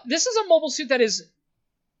 This is a mobile suit that is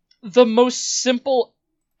the most simple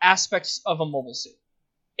aspects of a mobile suit.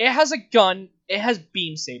 It has a gun, it has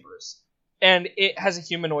beam sabers, and it has a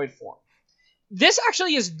humanoid form. This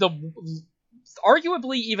actually is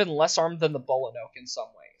arguably even less armed than the Bolinoke in some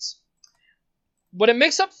ways. What it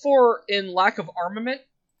makes up for in lack of armament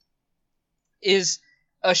is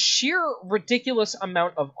a sheer ridiculous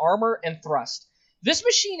amount of armor and thrust. This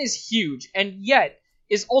machine is huge, and yet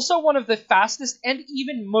is also one of the fastest and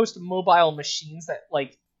even most mobile machines that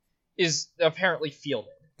like is apparently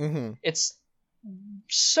fielded. Mm-hmm. It's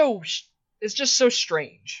just so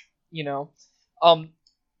strange, you know.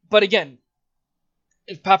 But again,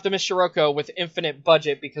 if Poptimus Scirocco with infinite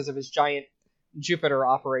budget because of his giant Jupiter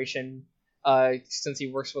operation, since he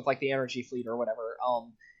works with like the energy fleet or whatever,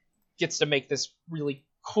 gets to make this really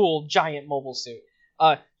cool giant mobile suit.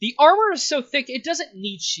 The armor is so thick it doesn't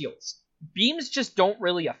need shields. Beams just don't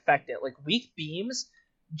really affect it. Like weak beams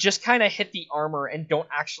just kind of hit the armor and don't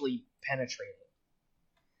actually penetrate it,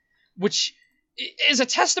 which is a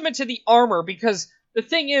testament to the armor, because the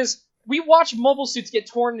thing is, we watch mobile suits get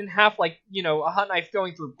torn in half like, you know, a hot knife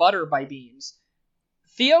going through butter by beams.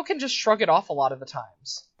 Theo can just shrug it off a lot of the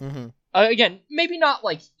times. Mm-hmm. Again, maybe not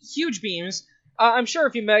like huge beams. I'm sure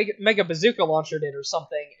if you mega bazooka launched it or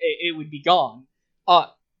something, it would be gone.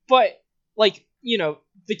 But like, you know,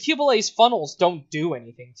 the Cubelae's funnels don't do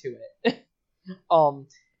anything to it.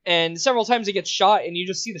 And several times it gets shot, and you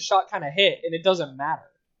just see the shot kind of hit, and it doesn't matter.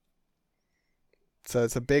 So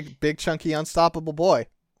it's a big, chunky, unstoppable boy.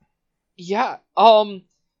 Yeah.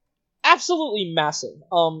 Absolutely massive.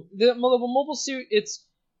 The mobile suit,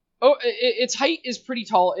 its height is pretty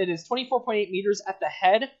tall. It is 24.8 meters at the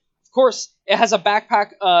head. Of course, it has a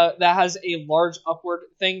backpack that has a large upward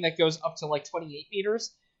thing that goes up to like 28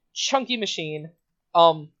 meters. Chunky machine.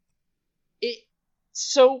 Like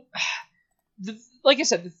I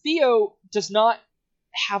said, the Theo does not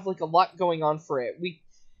have like a lot going on for it. We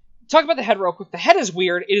talk about the head real quick. The head is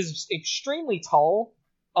weird. It is extremely tall.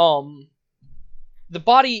 The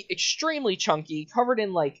body extremely chunky, covered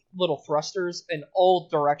in like little thrusters in all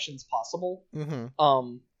directions possible.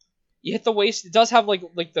 Mm-hmm. You hit the waist. It does have like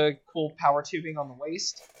the cool power tubing on the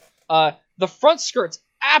waist. The front skirt's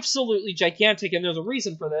absolutely gigantic, and there's a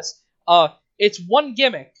reason for this. Its one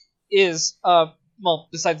gimmick is well,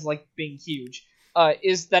 besides like being huge,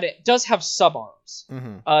 is that it does have subarms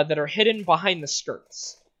that are hidden behind the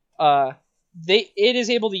skirts. It is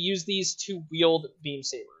able to use these to wield beam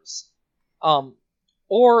sabers.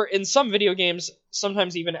 or in some video games,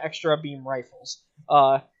 sometimes even extra beam rifles.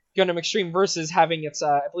 Gundam Extreme Versus having its,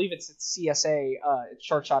 I believe it's its CSA,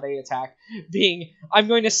 Short Shot A attack, being, I'm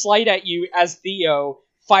going to slide at you as Theo,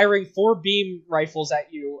 firing 4 beam rifles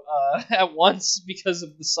at you at once because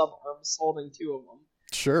of the sub-arms holding 2 of them.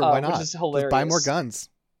 Sure, why not? Which is hilarious. Just buy more guns.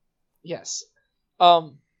 Yes.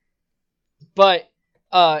 But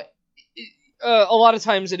a lot of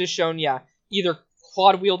times it is shown, either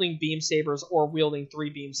quad-wielding beam sabers or wielding 3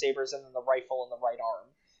 beam sabers and then the rifle in the right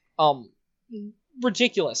arm.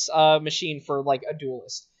 Ridiculous machine for, like, a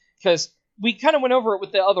duelist. Because we kind of went over it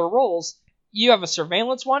with the other roles. You have a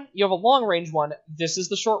surveillance one, you have a long-range one, this is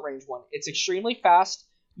the short-range one. It's extremely fast.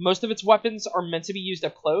 Most of its weapons are meant to be used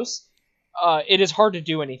up close. It is hard to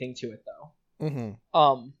do anything to it, though.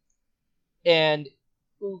 Mm-hmm. And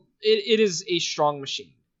it is a strong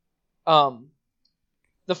machine.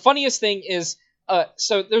 The funniest thing is,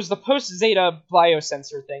 so there's the post-Zeta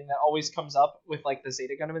biosensor thing that always comes up with, like, the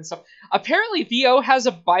Zeta Gundam and stuff. Apparently, Theo has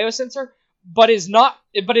a biosensor, but it is not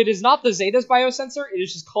the Zeta's biosensor. It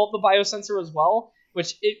is just called the biosensor as well,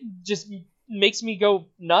 which it just makes me go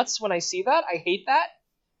nuts when I see that. I hate that.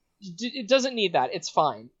 It doesn't need that. It's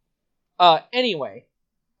fine. Anyway.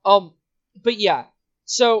 But yeah.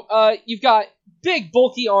 So, you've got big,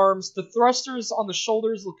 bulky arms. The thrusters on the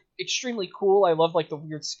shoulders look extremely cool. I love, like, the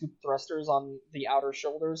weird scoop thrusters on the outer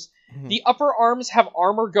shoulders. Mm-hmm. The upper arms have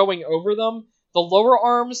armor going over them. The lower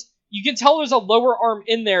arms, you can tell there's a lower arm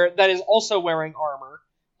in there that is also wearing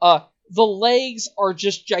armor. The legs are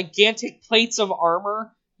just gigantic plates of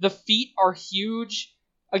armor. The feet are huge.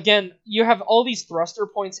 Again, you have all these thruster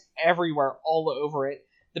points everywhere, all over it.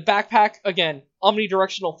 The backpack, again,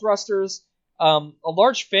 omnidirectional thrusters. A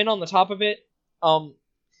large fin on the top of it.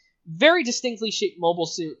 Very distinctly shaped mobile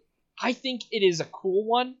suit. I think it is a cool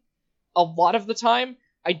one. A lot of the time,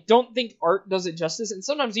 I don't think art does it justice, and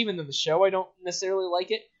sometimes even in the show I don't necessarily like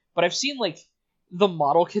it, but I've seen, like, the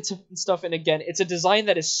model kits and stuff, and again, it's a design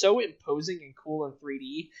that is so imposing and cool in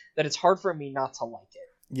 3D that it's hard for me not to like it.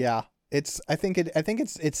 Yeah, I think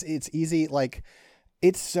it's easy, like,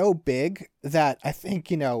 it's so big that I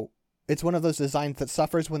think, it's one of those designs that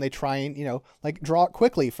suffers when they try and, like, draw it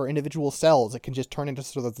quickly for individual cells. It can just turn into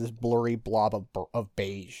sort of this blurry blob of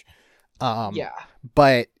beige.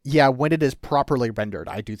 But yeah, when it is properly rendered,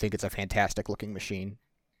 I do think it's a fantastic looking machine.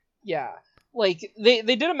 Yeah, like they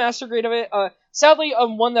did a master grade of it. Sadly,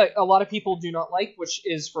 one that a lot of people do not like, which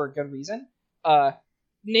is for a good reason.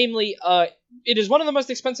 Namely, it is one of the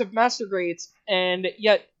most expensive master grades, and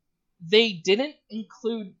yet they didn't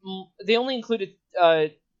include. They only included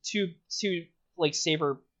two like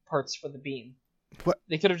saber parts for the beam. What?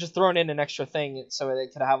 They could have just thrown in an extra thing so they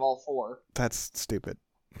could have all 4. That's stupid.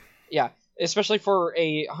 Yeah, especially for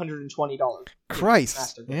a $120.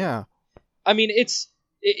 Christ. Yeah. I mean,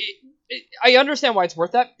 I understand why it's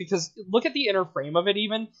worth that, because look at the inner frame of it.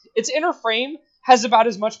 Even its inner frame has about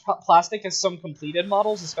as much plastic as some completed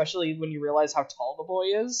models, especially when you realize how tall the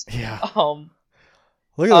boy is. Yeah.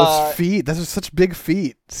 Look at those feet. Those are such big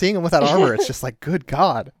feet. Seeing him with that armor, it's just like, good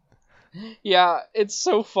God. Yeah, it's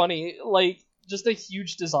so funny. Like, just a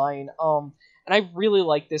huge design. And I really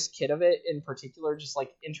like this kit of it in particular, just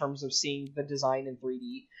like in terms of seeing the design in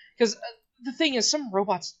 3D. Because the thing is, some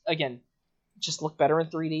robots, again, just look better in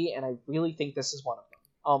 3D, and I really think this is one of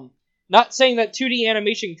them. Not saying that 2D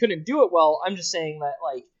animation couldn't do it well, I'm just saying that,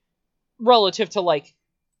 like, relative to, like,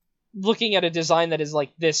 looking at a design that is,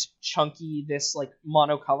 like, this chunky, this, like,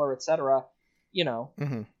 monocolor, etc.,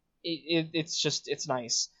 mm-hmm. It's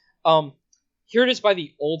nice. Here it is by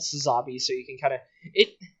the old Sazabi, so you can kind of...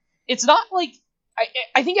 It's not, like...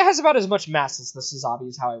 I think it has about as much mass as the Sazabi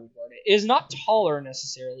is how I would word it. It is not taller,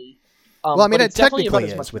 necessarily. Well, I mean, it technically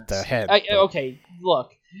is with the head. Okay,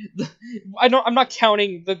 look. I'm not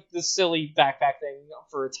counting the silly backpack thing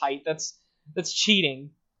for its height. That's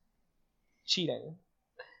cheating. Cheating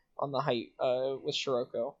on the height with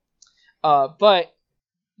Scirocco. But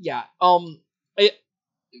yeah,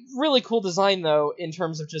 really cool design though in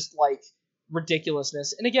terms of just like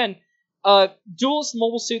ridiculousness. And again, Duelist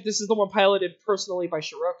mobile suit. This is the one piloted personally by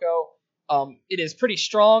Scirocco. It is pretty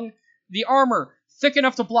strong. The armor thick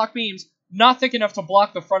enough to block beams, not thick enough to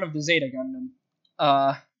block the front of the Zeta Gundam.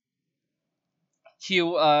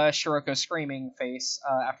 Cue Scirocco screaming face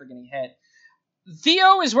after getting hit.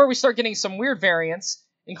 Theo is where we start getting some weird variants,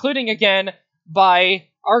 including again by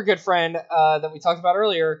our good friend that we talked about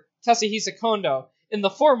earlier, Tasahisa Kondo, in the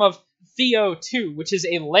form of Theo 2, which is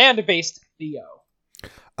a land-based Theo.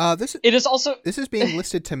 This is being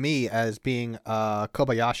listed to me as being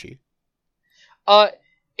Kobayashi.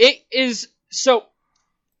 It is so.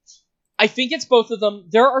 I think it's both of them.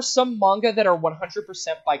 There are some manga that are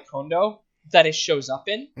 100% by Kondo that it shows up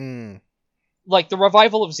in. Like the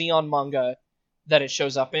Revival of Zeon manga that it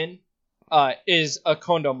shows up in is a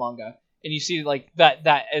Kondo manga, and you see like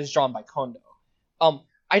that is drawn by Kondo.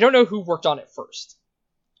 I don't know who worked on it first.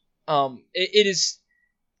 It is.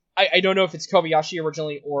 I don't know if it's Kobayashi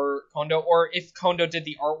originally or Kondo, or if Kondo did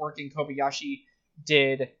the artwork and Kobayashi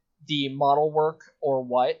did the model work or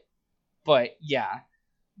what. But yeah.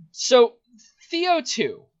 So Theo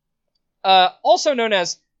 2, also known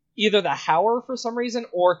as either the Hower for some reason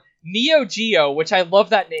or Neo Geo, which I love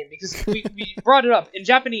that name because we brought it up. In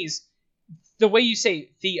Japanese, the way you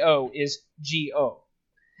say Theo is G-O.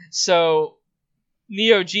 So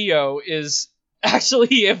Neo Geo is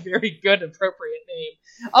actually a very good, appropriate name.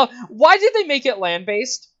 Why did they make it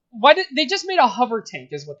land-based? Why did they just made a hover tank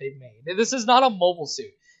is what they've made. This is not a mobile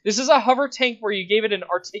suit. This is a hover tank where you gave it an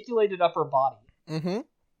articulated upper body. Mm-hmm.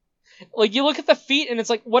 Like, you look at the feet, and it's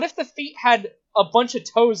like, what if the feet had a bunch of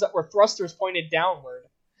toes that were thrusters pointed downward?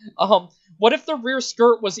 What if the rear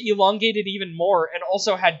skirt was elongated even more and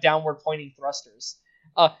also had downward pointing thrusters?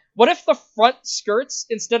 What if the front skirts,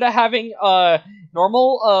 instead of having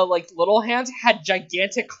normal, like, little hands, had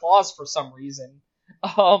gigantic claws for some reason?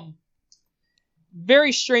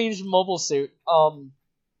 Very strange mobile suit.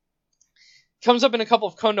 Comes up in a couple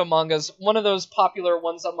of Kondo mangas. One of those popular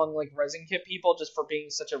ones among like resin kit people, just for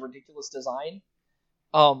being such a ridiculous design.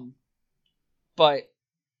 But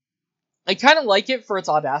I kind of like it for its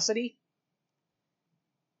audacity.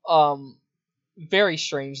 Very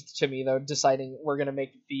strange to me though, deciding we're gonna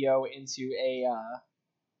make Theo into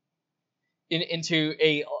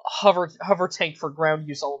a hover tank for ground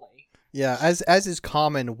use only. Yeah, as is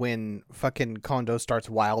common when fucking Kondo starts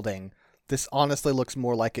wilding. This honestly looks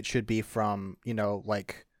more like it should be from,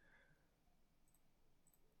 like,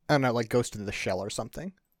 I don't know, like Ghost in the Shell or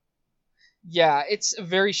something. Yeah, it's a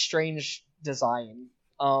very strange design.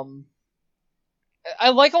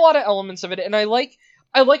 I like a lot of elements of it, and I like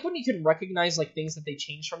when you can recognize like things that they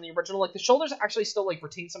changed from the original. Like the shoulders actually still like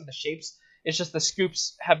retain some of the shapes. It's just the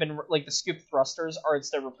scoops have been like the scoop thrusters are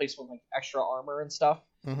instead replaced with like extra armor and stuff.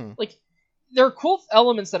 Mm-hmm. Like there are cool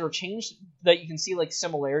elements that are changed that you can see like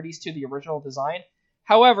similarities to the original design.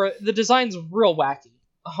 However, the design's real wacky.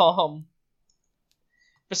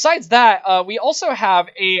 Besides that, we also have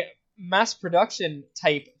a mass production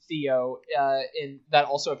type Theo in that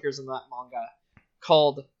also appears in that manga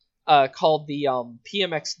called the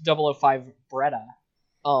PMX 005 Bretta,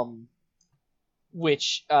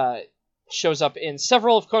 which shows up in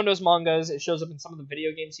several of Kondo's mangas. It shows up in some of the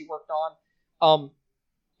video games he worked on.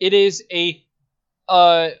 It is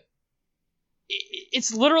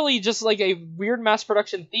it's literally just like a weird mass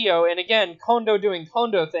production Theo, and again, Kondo doing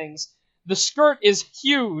Kondo things. The skirt is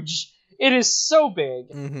huge. It is so big.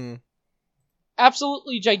 Mm-hmm.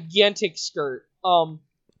 Absolutely gigantic skirt.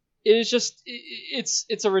 It is just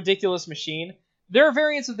it's a ridiculous machine. There are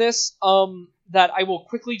variants of this that I will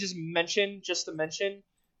quickly just to mention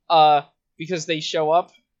because they show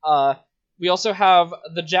up. We also have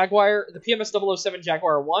the Jaguar, the PMS 007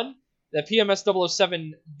 Jaguar 1, the PMS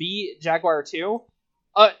 007B Jaguar 2.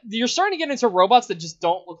 You're starting to get into robots that just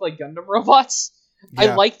don't look like Gundam robots. Yeah.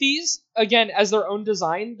 I like these, again, as their own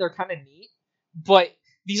design. They're kind of neat, but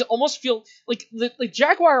these almost feel like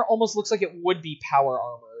Jaguar almost looks like it would be power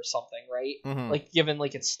armor or something, right? Mm-hmm. Like given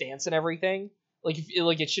like its stance and everything, like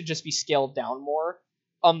it should just be scaled down more.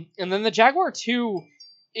 And then the Jaguar 2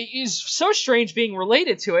 is so strange being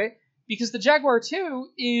related to it because the Jaguar 2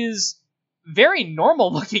 is very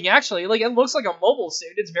normal looking actually. Like it looks like a mobile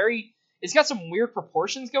suit. It's got some weird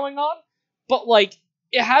proportions going on, but like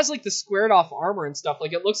it has like the squared off armor and stuff.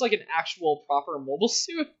 Like it looks like an actual proper mobile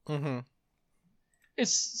suit. Mm-hmm.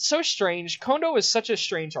 It's so strange. Kondo is such a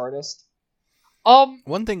strange artist.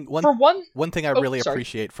 One thing I really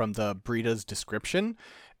appreciate from the Brita's description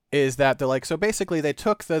is that they're like, so basically they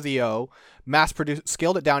took the Theo,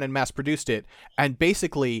 scaled it down and mass produced it, and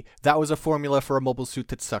basically that was a formula for a mobile suit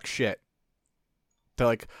that sucks shit. They're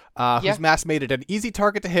like, whose mass made it an easy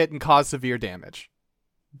target to hit and cause severe damage.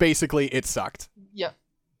 Basically, it sucked. Yeah.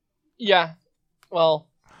 Yeah. Well,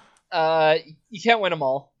 you can't win them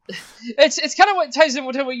all. It's kind of what ties in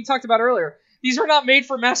with what you talked about earlier. These were not made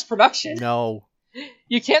for mass production. No.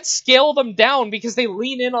 You can't scale them down because they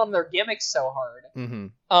lean in on their gimmicks so hard.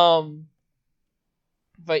 Mm-hmm.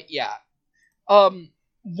 But yeah. One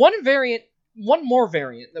more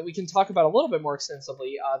variant that we can talk about a little bit more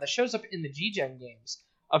extensively that shows up in the G-Gen games,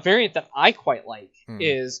 a variant that I quite like,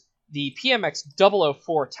 is the PMX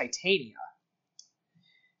 004 Titania.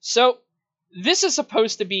 So, this is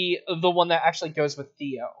supposed to be the one that actually goes with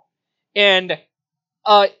Theo. And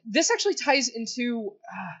This actually ties into.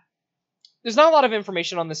 There's not a lot of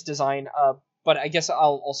information on this design, but I guess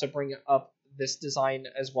I'll also bring up this design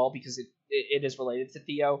as well because it is related to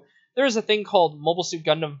Theo. There is a thing called Mobile Suit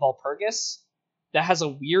Gundam Valpurgis that has a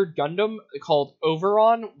weird Gundam called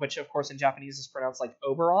Oberon, which of course in Japanese is pronounced like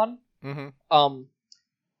Oberon. Mm-hmm.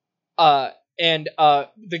 And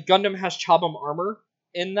the Gundam has Chabum armor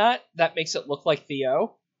in that makes it look like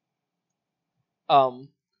Theo.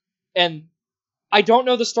 And I don't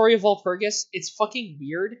know the story of Valpurgis. It's fucking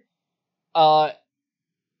weird. But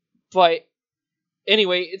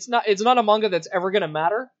anyway, it's not a manga that's ever gonna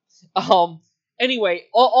matter. Anyway,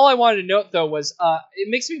 all I wanted to note though was it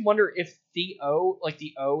makes me wonder if the O, like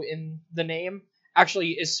the O in the name,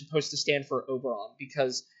 actually is supposed to stand for Oberon,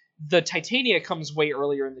 because the Titania comes way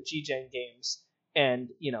earlier in the G-Gen games, and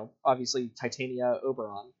obviously Titania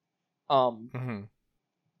Oberon.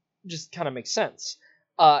 Just kind of makes sense.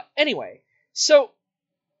 Anyway, so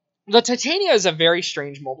the Titania is a very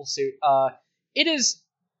strange mobile suit. It is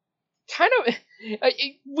kind of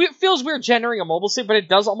it feels weird gendering a mobile suit, but it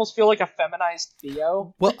does almost feel like a feminized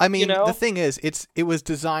Theo. Well, I mean, the thing is, it was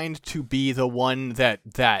designed to be the one that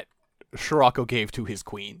Shirako gave to his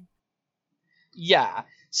queen. Yeah.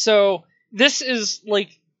 So this is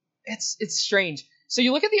like it's strange. So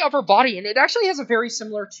you look at the upper body, and it actually has a very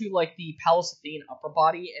similar to like the Pallas Athene upper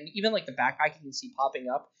body, and even like the backpack you can see popping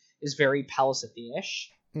up is very Pallas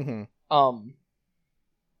Athene-ish. Mm-hmm.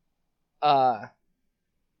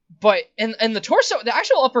 But and the torso, the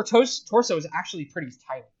actual upper torso is actually pretty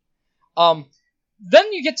tiny.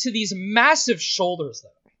 Then you get to these massive shoulders,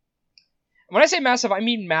 though. And when I say massive, I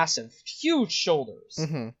mean massive, huge shoulders.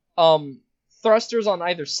 Mm-hmm. Thrusters on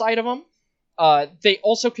either side of them. They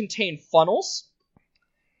also contain funnels,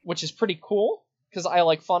 which is pretty cool because I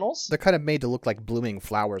like funnels. They're kind of made to look like blooming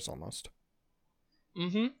flowers almost.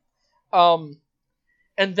 Mm-hmm.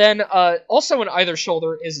 And then also on either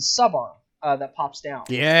shoulder is a subarm that pops down.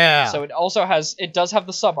 Yeah. So it does have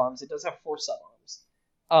the subarms. It does have 4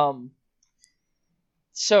 subarms.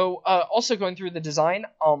 So also going through the design,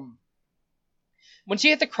 once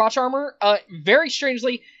you hit the crotch armor, very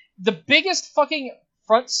strangely, the biggest fucking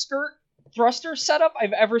front skirt thruster setup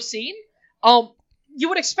I've ever seen. You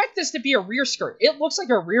would expect this to be a rear skirt. It looks like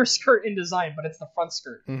a rear skirt in design, but it's the front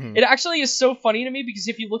skirt. Mm-hmm. It actually is so funny to me because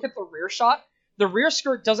if you look at the rear shot, the rear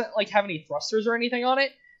skirt doesn't like have any thrusters or anything on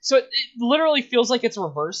it, so it literally feels like it's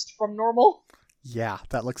reversed from normal. Yeah,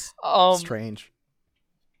 that looks strange.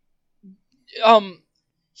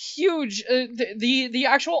 Huge. The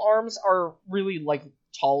actual arms are really like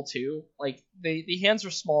tall too. Like the hands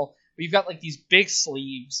are small, but you've got like these big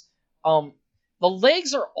sleeves. The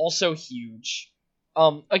legs are also huge.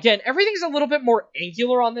 Again, everything's a little bit more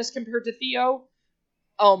angular on this compared to Theo.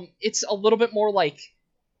 It's a little bit more like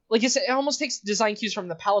I said, it almost takes design cues from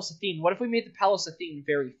the Pallas Athene. What if we made the Pallas Athene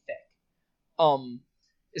very thick?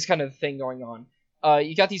 Is kind of the thing going on.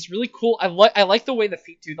 You got these really cool. I like the way the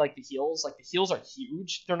feet do like the heels. Like the heels are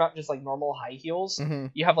huge. They're not just like normal high heels. Mm-hmm.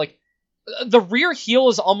 You have like the rear heel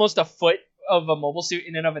is almost a foot of a mobile suit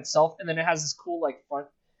in and of itself, and then it has this cool like front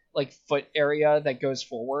like foot area that goes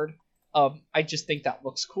forward. I just think that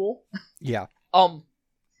looks cool. Yeah.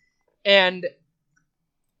 And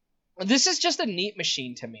this is just a neat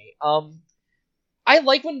machine to me. I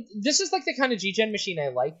like when this is like the kind of G-Gen machine I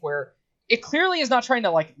like, where it clearly is not trying to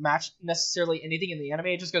like match necessarily anything in the anime.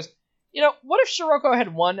 It just goes, what if Shiroko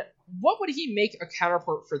had won? What would he make a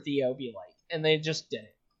counterpart for Theo be like? And they just did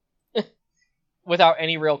it without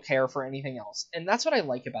any real care for anything else. And that's what I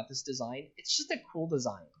like about this design. It's just a cool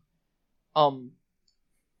design.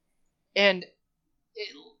 And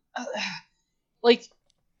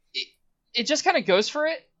it just kind of goes for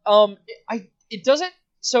it. It doesn't.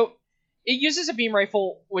 So it uses a beam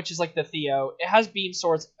rifle, which is like the Theo. It has beam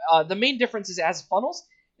swords. The main difference is it has funnels,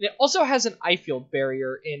 and it also has an eye field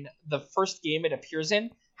barrier in the first game it appears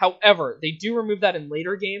in. However, they do remove that in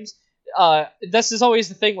later games. This is always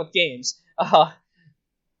the thing with games.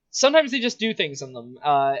 Sometimes they just do things in them,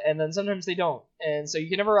 and then sometimes they don't, and so you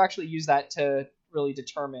can never actually use that to really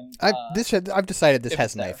determine. I've decided this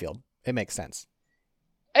has an eye field. It makes sense.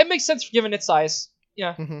 It makes sense given its size.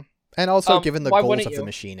 Yeah. Mm-hmm. And also given the goals of you? the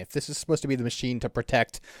machine. If this is supposed to be the machine to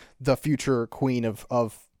protect the future queen of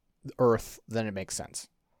Earth, then it makes sense.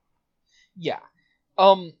 Yeah.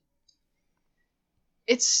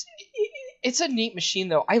 It's a neat machine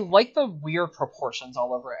though. I like the weird proportions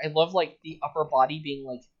all over it. I love like the upper body being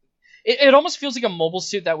like it almost feels like a mobile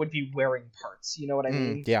suit that would be wearing parts. You know what I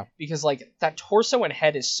mean? Yeah. Because like that torso and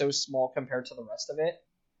head is so small compared to the rest of it.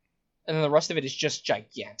 And then the rest of it is just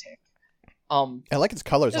gigantic. I like its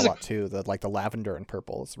colors a lot too. The lavender and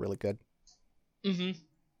purple is really good. Mm-hmm.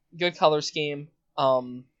 Good color scheme.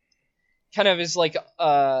 Kind of is like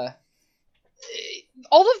all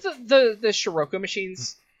of the Scirocco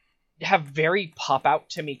machines have very pop out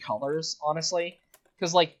to me colors, honestly,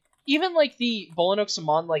 because like even like the Bolinox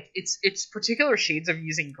Samon, like its particular shades of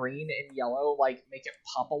using green and yellow like make it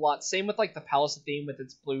pop a lot. Same with like the Palace Athene with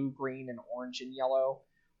its blue, green, and orange and yellow,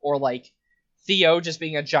 or like Theo just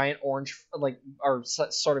being a giant orange like or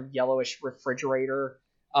sort of yellowish refrigerator.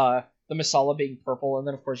 The Masala being purple, and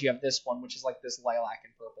then of course you have this one which is like this lilac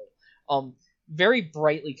and purple. Very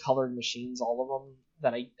brightly colored machines, all of them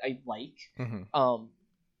that I like. Mm-hmm.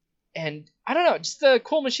 And I don't know, just a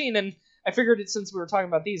cool machine. And I figured it, since we were talking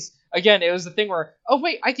about these again, it was the thing where, oh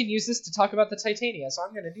wait, I can use this to talk about the Titania, so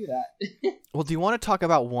I'm gonna do that. Well, do you want to talk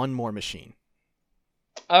about one more machine?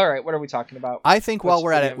 All right, what are we talking about? I think while Which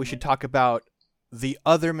we're at do we it, have we in should mind? talk about the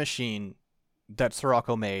other machine that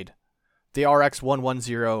Sirocco made, the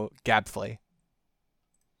RX-110 Gabflay.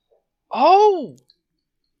 Oh,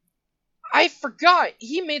 I forgot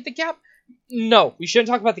he made the Gap. No, we shouldn't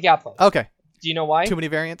talk about the Gap play. Okay. Do you know why? Too many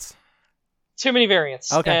variants? Too many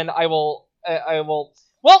variants. Okay. And I will.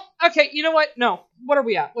 Well, okay. You know what? No. What are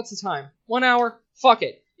we at? What's the time? 1 hour. Fuck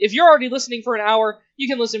it. If you're already listening for an hour, you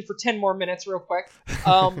can listen for 10 more minutes, real quick.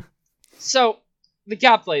 So the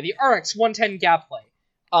Gapplay, the RX-110 Gapplay.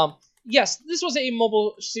 Yes, this was a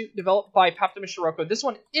mobile suit developed by Paptoma Scirocco. This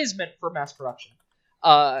one is meant for mass production.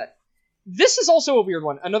 This is also a weird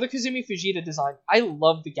one. Another Kazumi Fujita design. I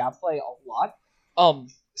love the Gapplay a lot.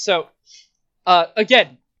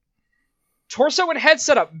 Again, torso and head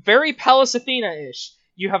setup, very Pallas Athena-ish.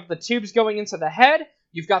 You have the tubes going into the head.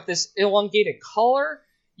 You've got this elongated collar.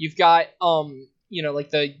 You've got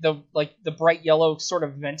like the bright yellow sort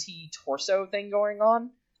of venti torso thing going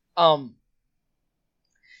on.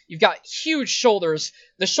 You've got huge shoulders.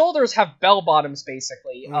 The shoulders have bell bottoms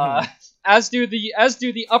basically. Mhm. As do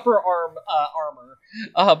the upper arm armor.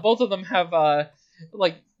 Both of them have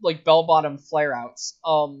like bell bottom flare outs.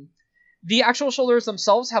 The actual shoulders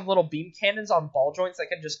themselves have little beam cannons on ball joints that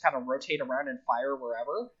can just kind of rotate around and fire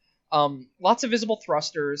wherever. Lots of visible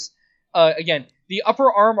thrusters. Again, the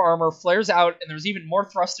upper arm armor flares out, and there's even more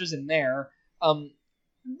thrusters in there.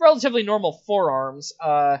 Relatively normal forearms.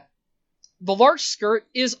 The large skirt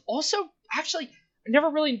is also, actually, I never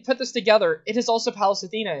really put this together. It is also Pallas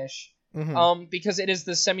Athena-ish. Mhm. Because it is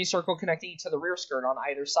the semicircle connecting to the rear skirt on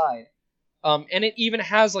either side. And it even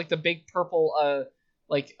has like the big purple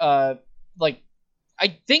I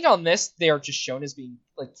think on this they are just shown as being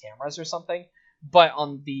like cameras or something, but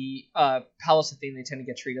on the Pallas Athene they tend to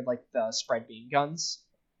get treated like the spread beam guns.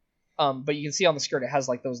 But you can see on the skirt it has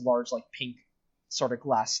like those large like pink sort of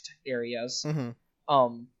glassed areas. Mhm.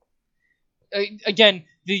 Again,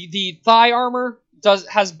 the thigh armor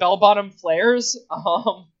has bell bottom flares.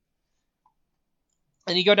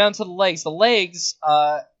 And you go down to the legs. The legs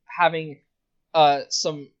having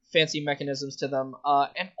some fancy mechanisms to them,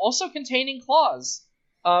 and also containing claws.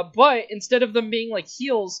 But instead of them being like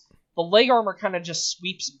heels, the leg armor kind of just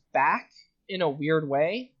sweeps back in a weird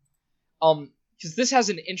way. Because this has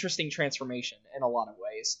an interesting transformation in a lot of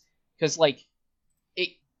ways. Because like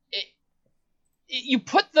you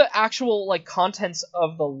put the actual like contents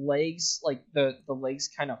of the legs, like the legs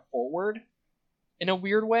kind of forward in a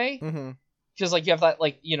weird way. Mhm. Because like you have that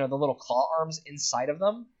like the little claw arms inside of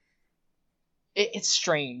them. It's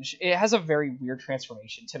strange. It has a very weird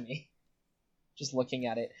transformation to me. Just looking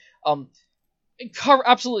at it.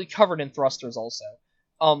 Absolutely covered in thrusters also.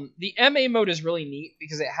 The MA mode is really neat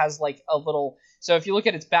because it has like a little. So if you look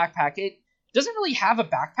at its backpack, it doesn't really have a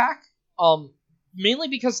backpack. Mainly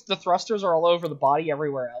because the thrusters are all over the body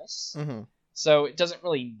everywhere else. Mhm. So it doesn't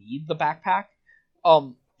really need the backpack.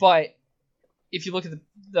 But if you look at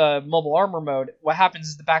the mobile armor mode, what happens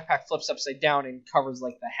is the backpack flips upside down and covers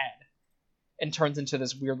like the head, and turns into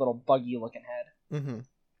this weird little buggy looking head. Mhm.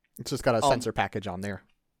 It's just got a sensor package on there.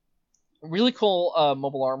 Really cool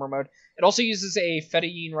mobile armor mode. It also uses a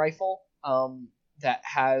Fedayeen rifle that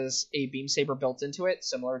has a beam saber built into it,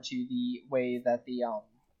 similar to the way that the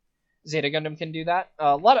Zeta Gundam can do that.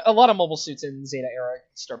 A lot of mobile suits in Zeta era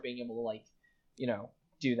start being able to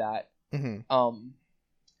do that. Mhm.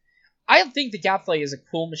 I think the Gapflay is a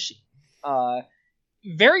cool machine.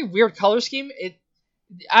 Very weird color scheme. It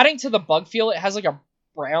adding to the bug feel. It has like a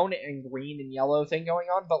brown and green and yellow thing going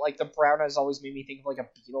on, but like the brown has always made me think of like a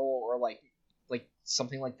beetle or like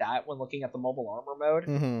something like that when looking at the mobile armor mode.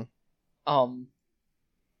 Mhm.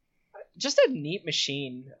 Just a neat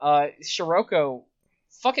machine. Scirocco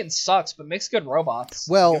fucking sucks, but makes good robots.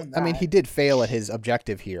 Well, Give him I mean, that. he did fail at his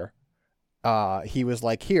objective here. he was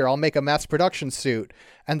like, here, I'll make a mass production suit.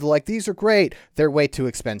 And they're like, these are great. They're way too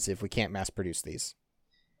expensive. We can't mass produce these.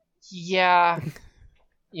 Yeah.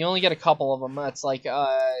 You only get a couple of them. It's like,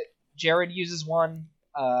 Jared uses one.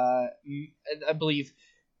 I believe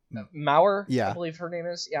Mauer, Yeah. I believe her name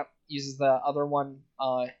is. Yep. Uses the other one.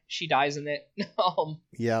 She dies in it.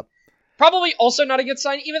 Yep. Probably also not a good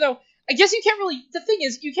sign, even though I guess you can't really. The thing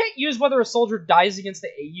is, you can't use whether a soldier dies against the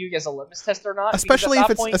AU as a litmus test or not. Especially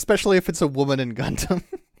if it's a woman in Gundam.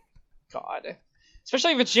 God.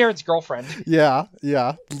 Especially if it's Jared's girlfriend. Yeah.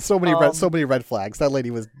 So many red flags. That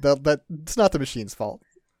lady was that. It's not the machine's fault.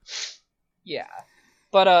 Yeah,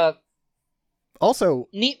 but also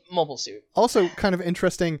neat mobile suit. Also, kind of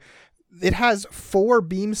interesting. It has 4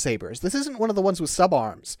 beam sabers. This isn't one of the ones with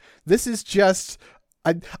subarms. This is just.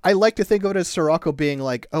 I like to think of it as Sirocco being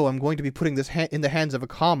like, oh, I'm going to be putting this in the hands of a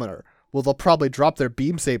commoner. Well, they'll probably drop their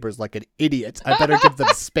beam sabers like an idiot. I better give them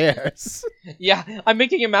spares. Yeah, I'm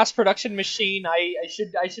making a mass production machine. I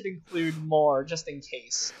should include more just in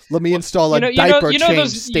case. Let me install a diaper change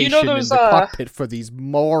station in the cockpit for these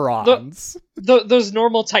morons. Those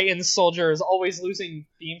normal Titan soldiers always losing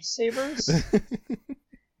beam sabers.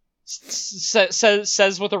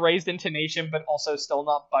 Says with a raised intonation, but also still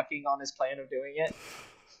not bucking on his plan of doing it.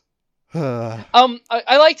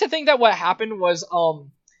 I like to think that what happened was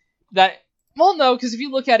that, well, no, because if you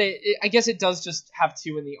look at it, I guess it does just have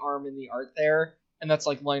 2 in the arm in the art there, and that's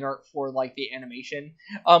like line art for like the animation.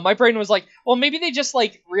 My brain was like, well, maybe they just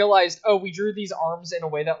like realized, oh, we drew these arms in a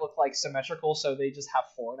way that looked like symmetrical, so they just have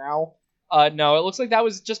 4 now. No, it looks like that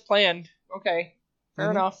was just planned. Okay, fair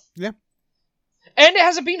enough. Yeah. And it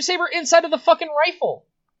has a beam saber inside of the fucking rifle.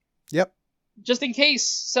 Yep. Just in case.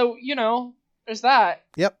 So, there's that.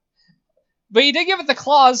 Yep. But you did give it the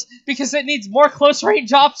claws because it needs more close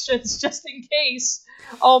range options just in case.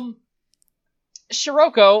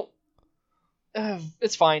 Sirocco,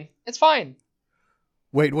 it's fine. It's fine.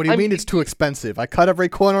 Wait, what do you mean it's too expensive? I cut every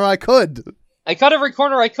corner I could. I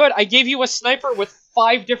gave you a sniper with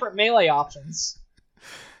 5 different melee options.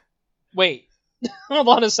 Wait. Hold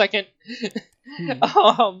on a second.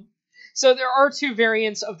 So there are 2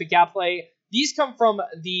 variants of the Gaplay. These come from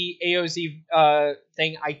the AOZ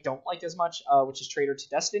thing I don't like as much, which is Traitor to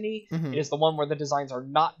Destiny. Mm-hmm. It is the one where the designs are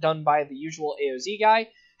not done by the usual AOZ guy.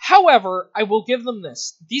 However, I will give them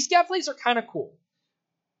this. These Gaplays are kind of cool.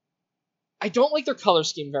 I don't like their color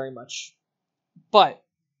scheme very much. But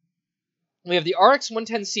we have the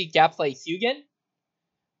RX-110C Gaplay Hugin.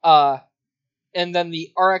 And then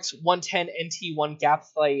the RX-110 NT1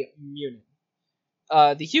 Gaplay Munin.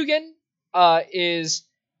 The Hugin is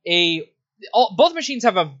both machines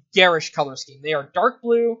have a garish color scheme. They are dark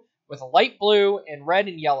blue with a light blue and red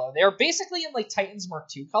and yellow. They are basically in like Titans Mark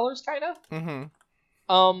II colors, kind of. Mm-hmm.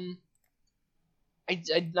 I'm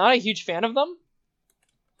not a huge fan of them.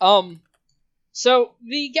 So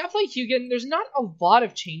the Gaplay Hugin, there's not a lot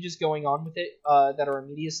of changes going on with it that are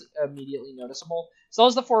immediately noticeable. Still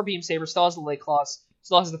has the 4 beam saber, still has the leg claws,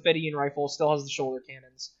 still has the Fedayeen rifle, still has the shoulder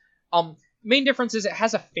cannons. Main difference is it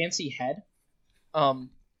has a fancy head.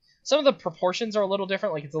 Some of the proportions are a little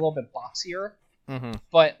different, like it's a little bit boxier. Mm-hmm.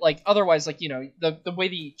 But like otherwise, like the way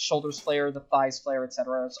the shoulders flare, the thighs flare,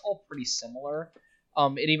 etc., it's all pretty similar.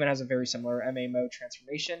 It even has a very similar MA mode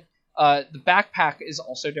transformation. The backpack is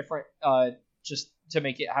also different, just to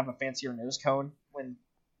make it have a fancier nose cone when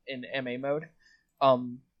in MA mode.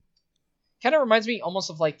 Kind of reminds me almost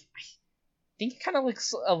of like, I think it kind of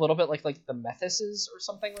looks a little bit like the Methuses or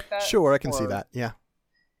something like that. Sure, I can see that. Yeah.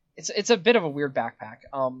 It's a bit of a weird backpack.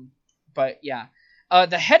 But yeah.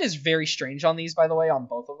 The head is very strange on these, by the way, on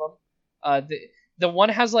both of them. The one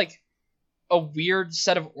has like a weird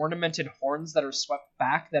set of ornamented horns that are swept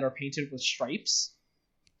back that are painted with stripes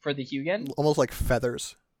for the Hugin. Almost like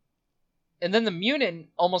feathers. And then the Munin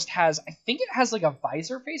almost has, I think it has like a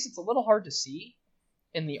visor face. It's a little hard to see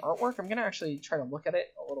in the artwork. I'm going to actually try to look at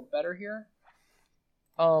it a little better here.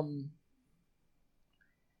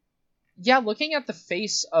 Yeah, looking at the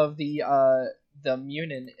face of the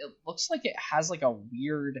Munin, it looks like it has like a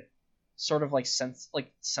weird sort of like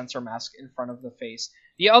sensor mask in front of the face.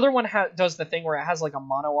 The other one does the thing where it has like a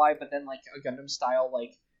mono eye, but then like a Gundam style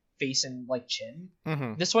like face and like chin.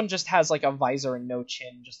 Mm-hmm. This one just has like a visor and no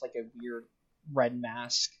chin, just like a weird red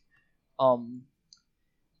mask.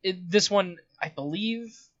 This one, I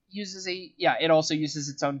believe, it also uses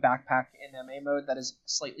its own backpack in MA mode that is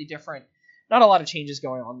slightly different. Not a lot of changes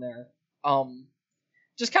going on there.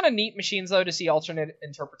 Just kind of neat machines though to see alternate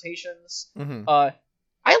interpretations. Mm-hmm.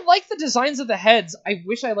 I like the designs of the heads. I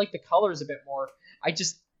wish I liked the colors a bit more. I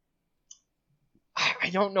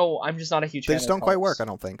don't know. I'm just not a huge fan. They just don't quite work, I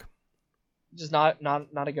don't think. Just not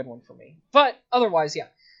a good one for me. But otherwise, yeah.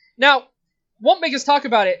 Now, won't make us talk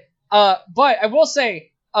about it. But I will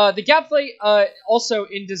say, the Gapflay also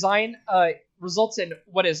in design results in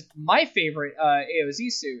what is my favorite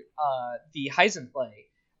AOZ suit, the Heisenflay.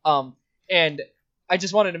 And I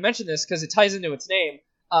just wanted to mention this because it ties into its name.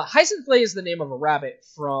 Heisenflay is the name of a rabbit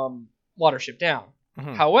from Watership Down.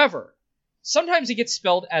 Mhm. However, sometimes it gets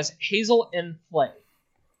spelled as Hazel and Flay,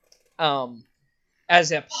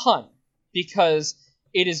 as a pun, because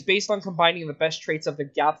it is based on combining the best traits of the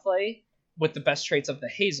Gapflay with the best traits of the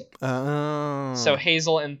Hazel. Oh. So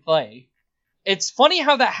Hazel and Flay. It's funny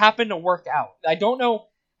how that happened to work out. I don't know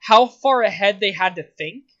how far ahead they had to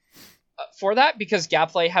think for that, because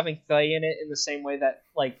Gapflay having Flay in it in the same way that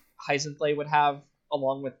like Heisenflay would have,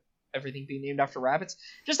 along with everything being named after rabbits.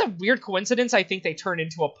 Just a weird coincidence. I think they turn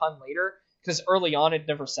into a pun later, because early on it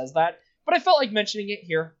never says that. But I felt like mentioning it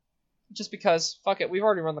here, just because, fuck it, we've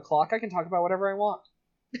already run the clock. I can talk about whatever I want.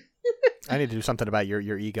 I need to do something about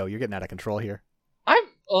your ego. You're getting out of control here.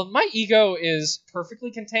 My ego is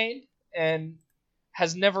perfectly contained and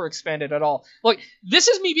has never expanded at all. Look, this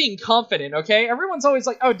is me being confident, okay? Everyone's always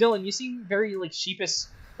like, oh, Dylan, you seem very, like, sheepish.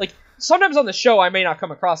 Like, sometimes on the show I may not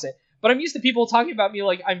come across it, but I'm used to people talking about me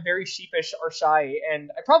like I'm very sheepish or shy, and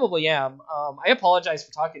I probably am. I apologize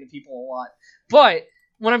for talking to people a lot. But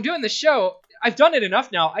when I'm doing the show, I've done it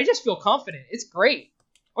enough now. I just feel confident. It's great.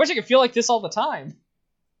 I wish I could feel like this all the time.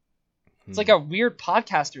 It's like a weird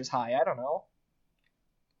podcaster's high. I don't know.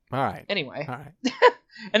 All right. Anyway. All right.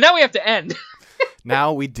 And now we have to end.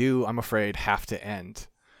 Now we do, I'm afraid, have to end.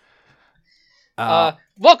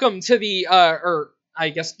 Welcome to the, or I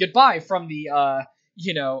guess goodbye from the,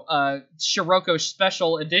 Scirocco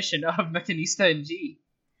special edition of Mechanista and G.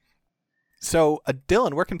 So,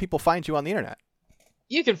 Dylan, where can people find you on the internet?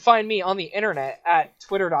 You can find me on the internet at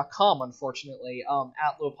twitter.com, unfortunately,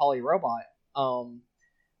 at lowpolyrobot.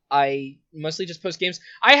 I mostly just post games.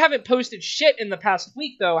 I haven't posted shit in the past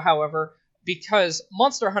week, though, however, because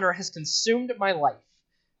Monster Hunter has consumed my life.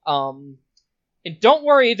 And don't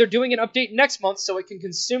worry, they're doing an update next month, so it can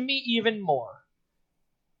consume me even more.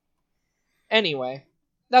 Anyway,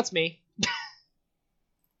 that's me.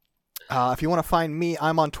 If you want to find me,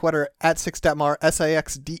 I'm on Twitter at Sixdettmar,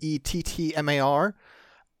 SIXDETTMAR.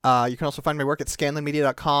 You can also find my work at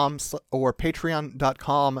scanlinemedia.com or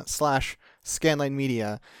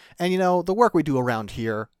patreon.com/scanlinemedia. And, the work we do around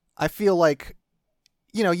here, I feel like,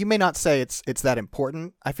 you may not say it's that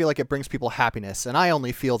important. I feel like it brings people happiness, and I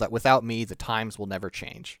only feel that without me, the times will never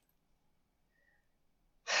change.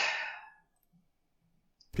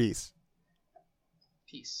 Peace.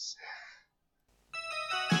 Peace.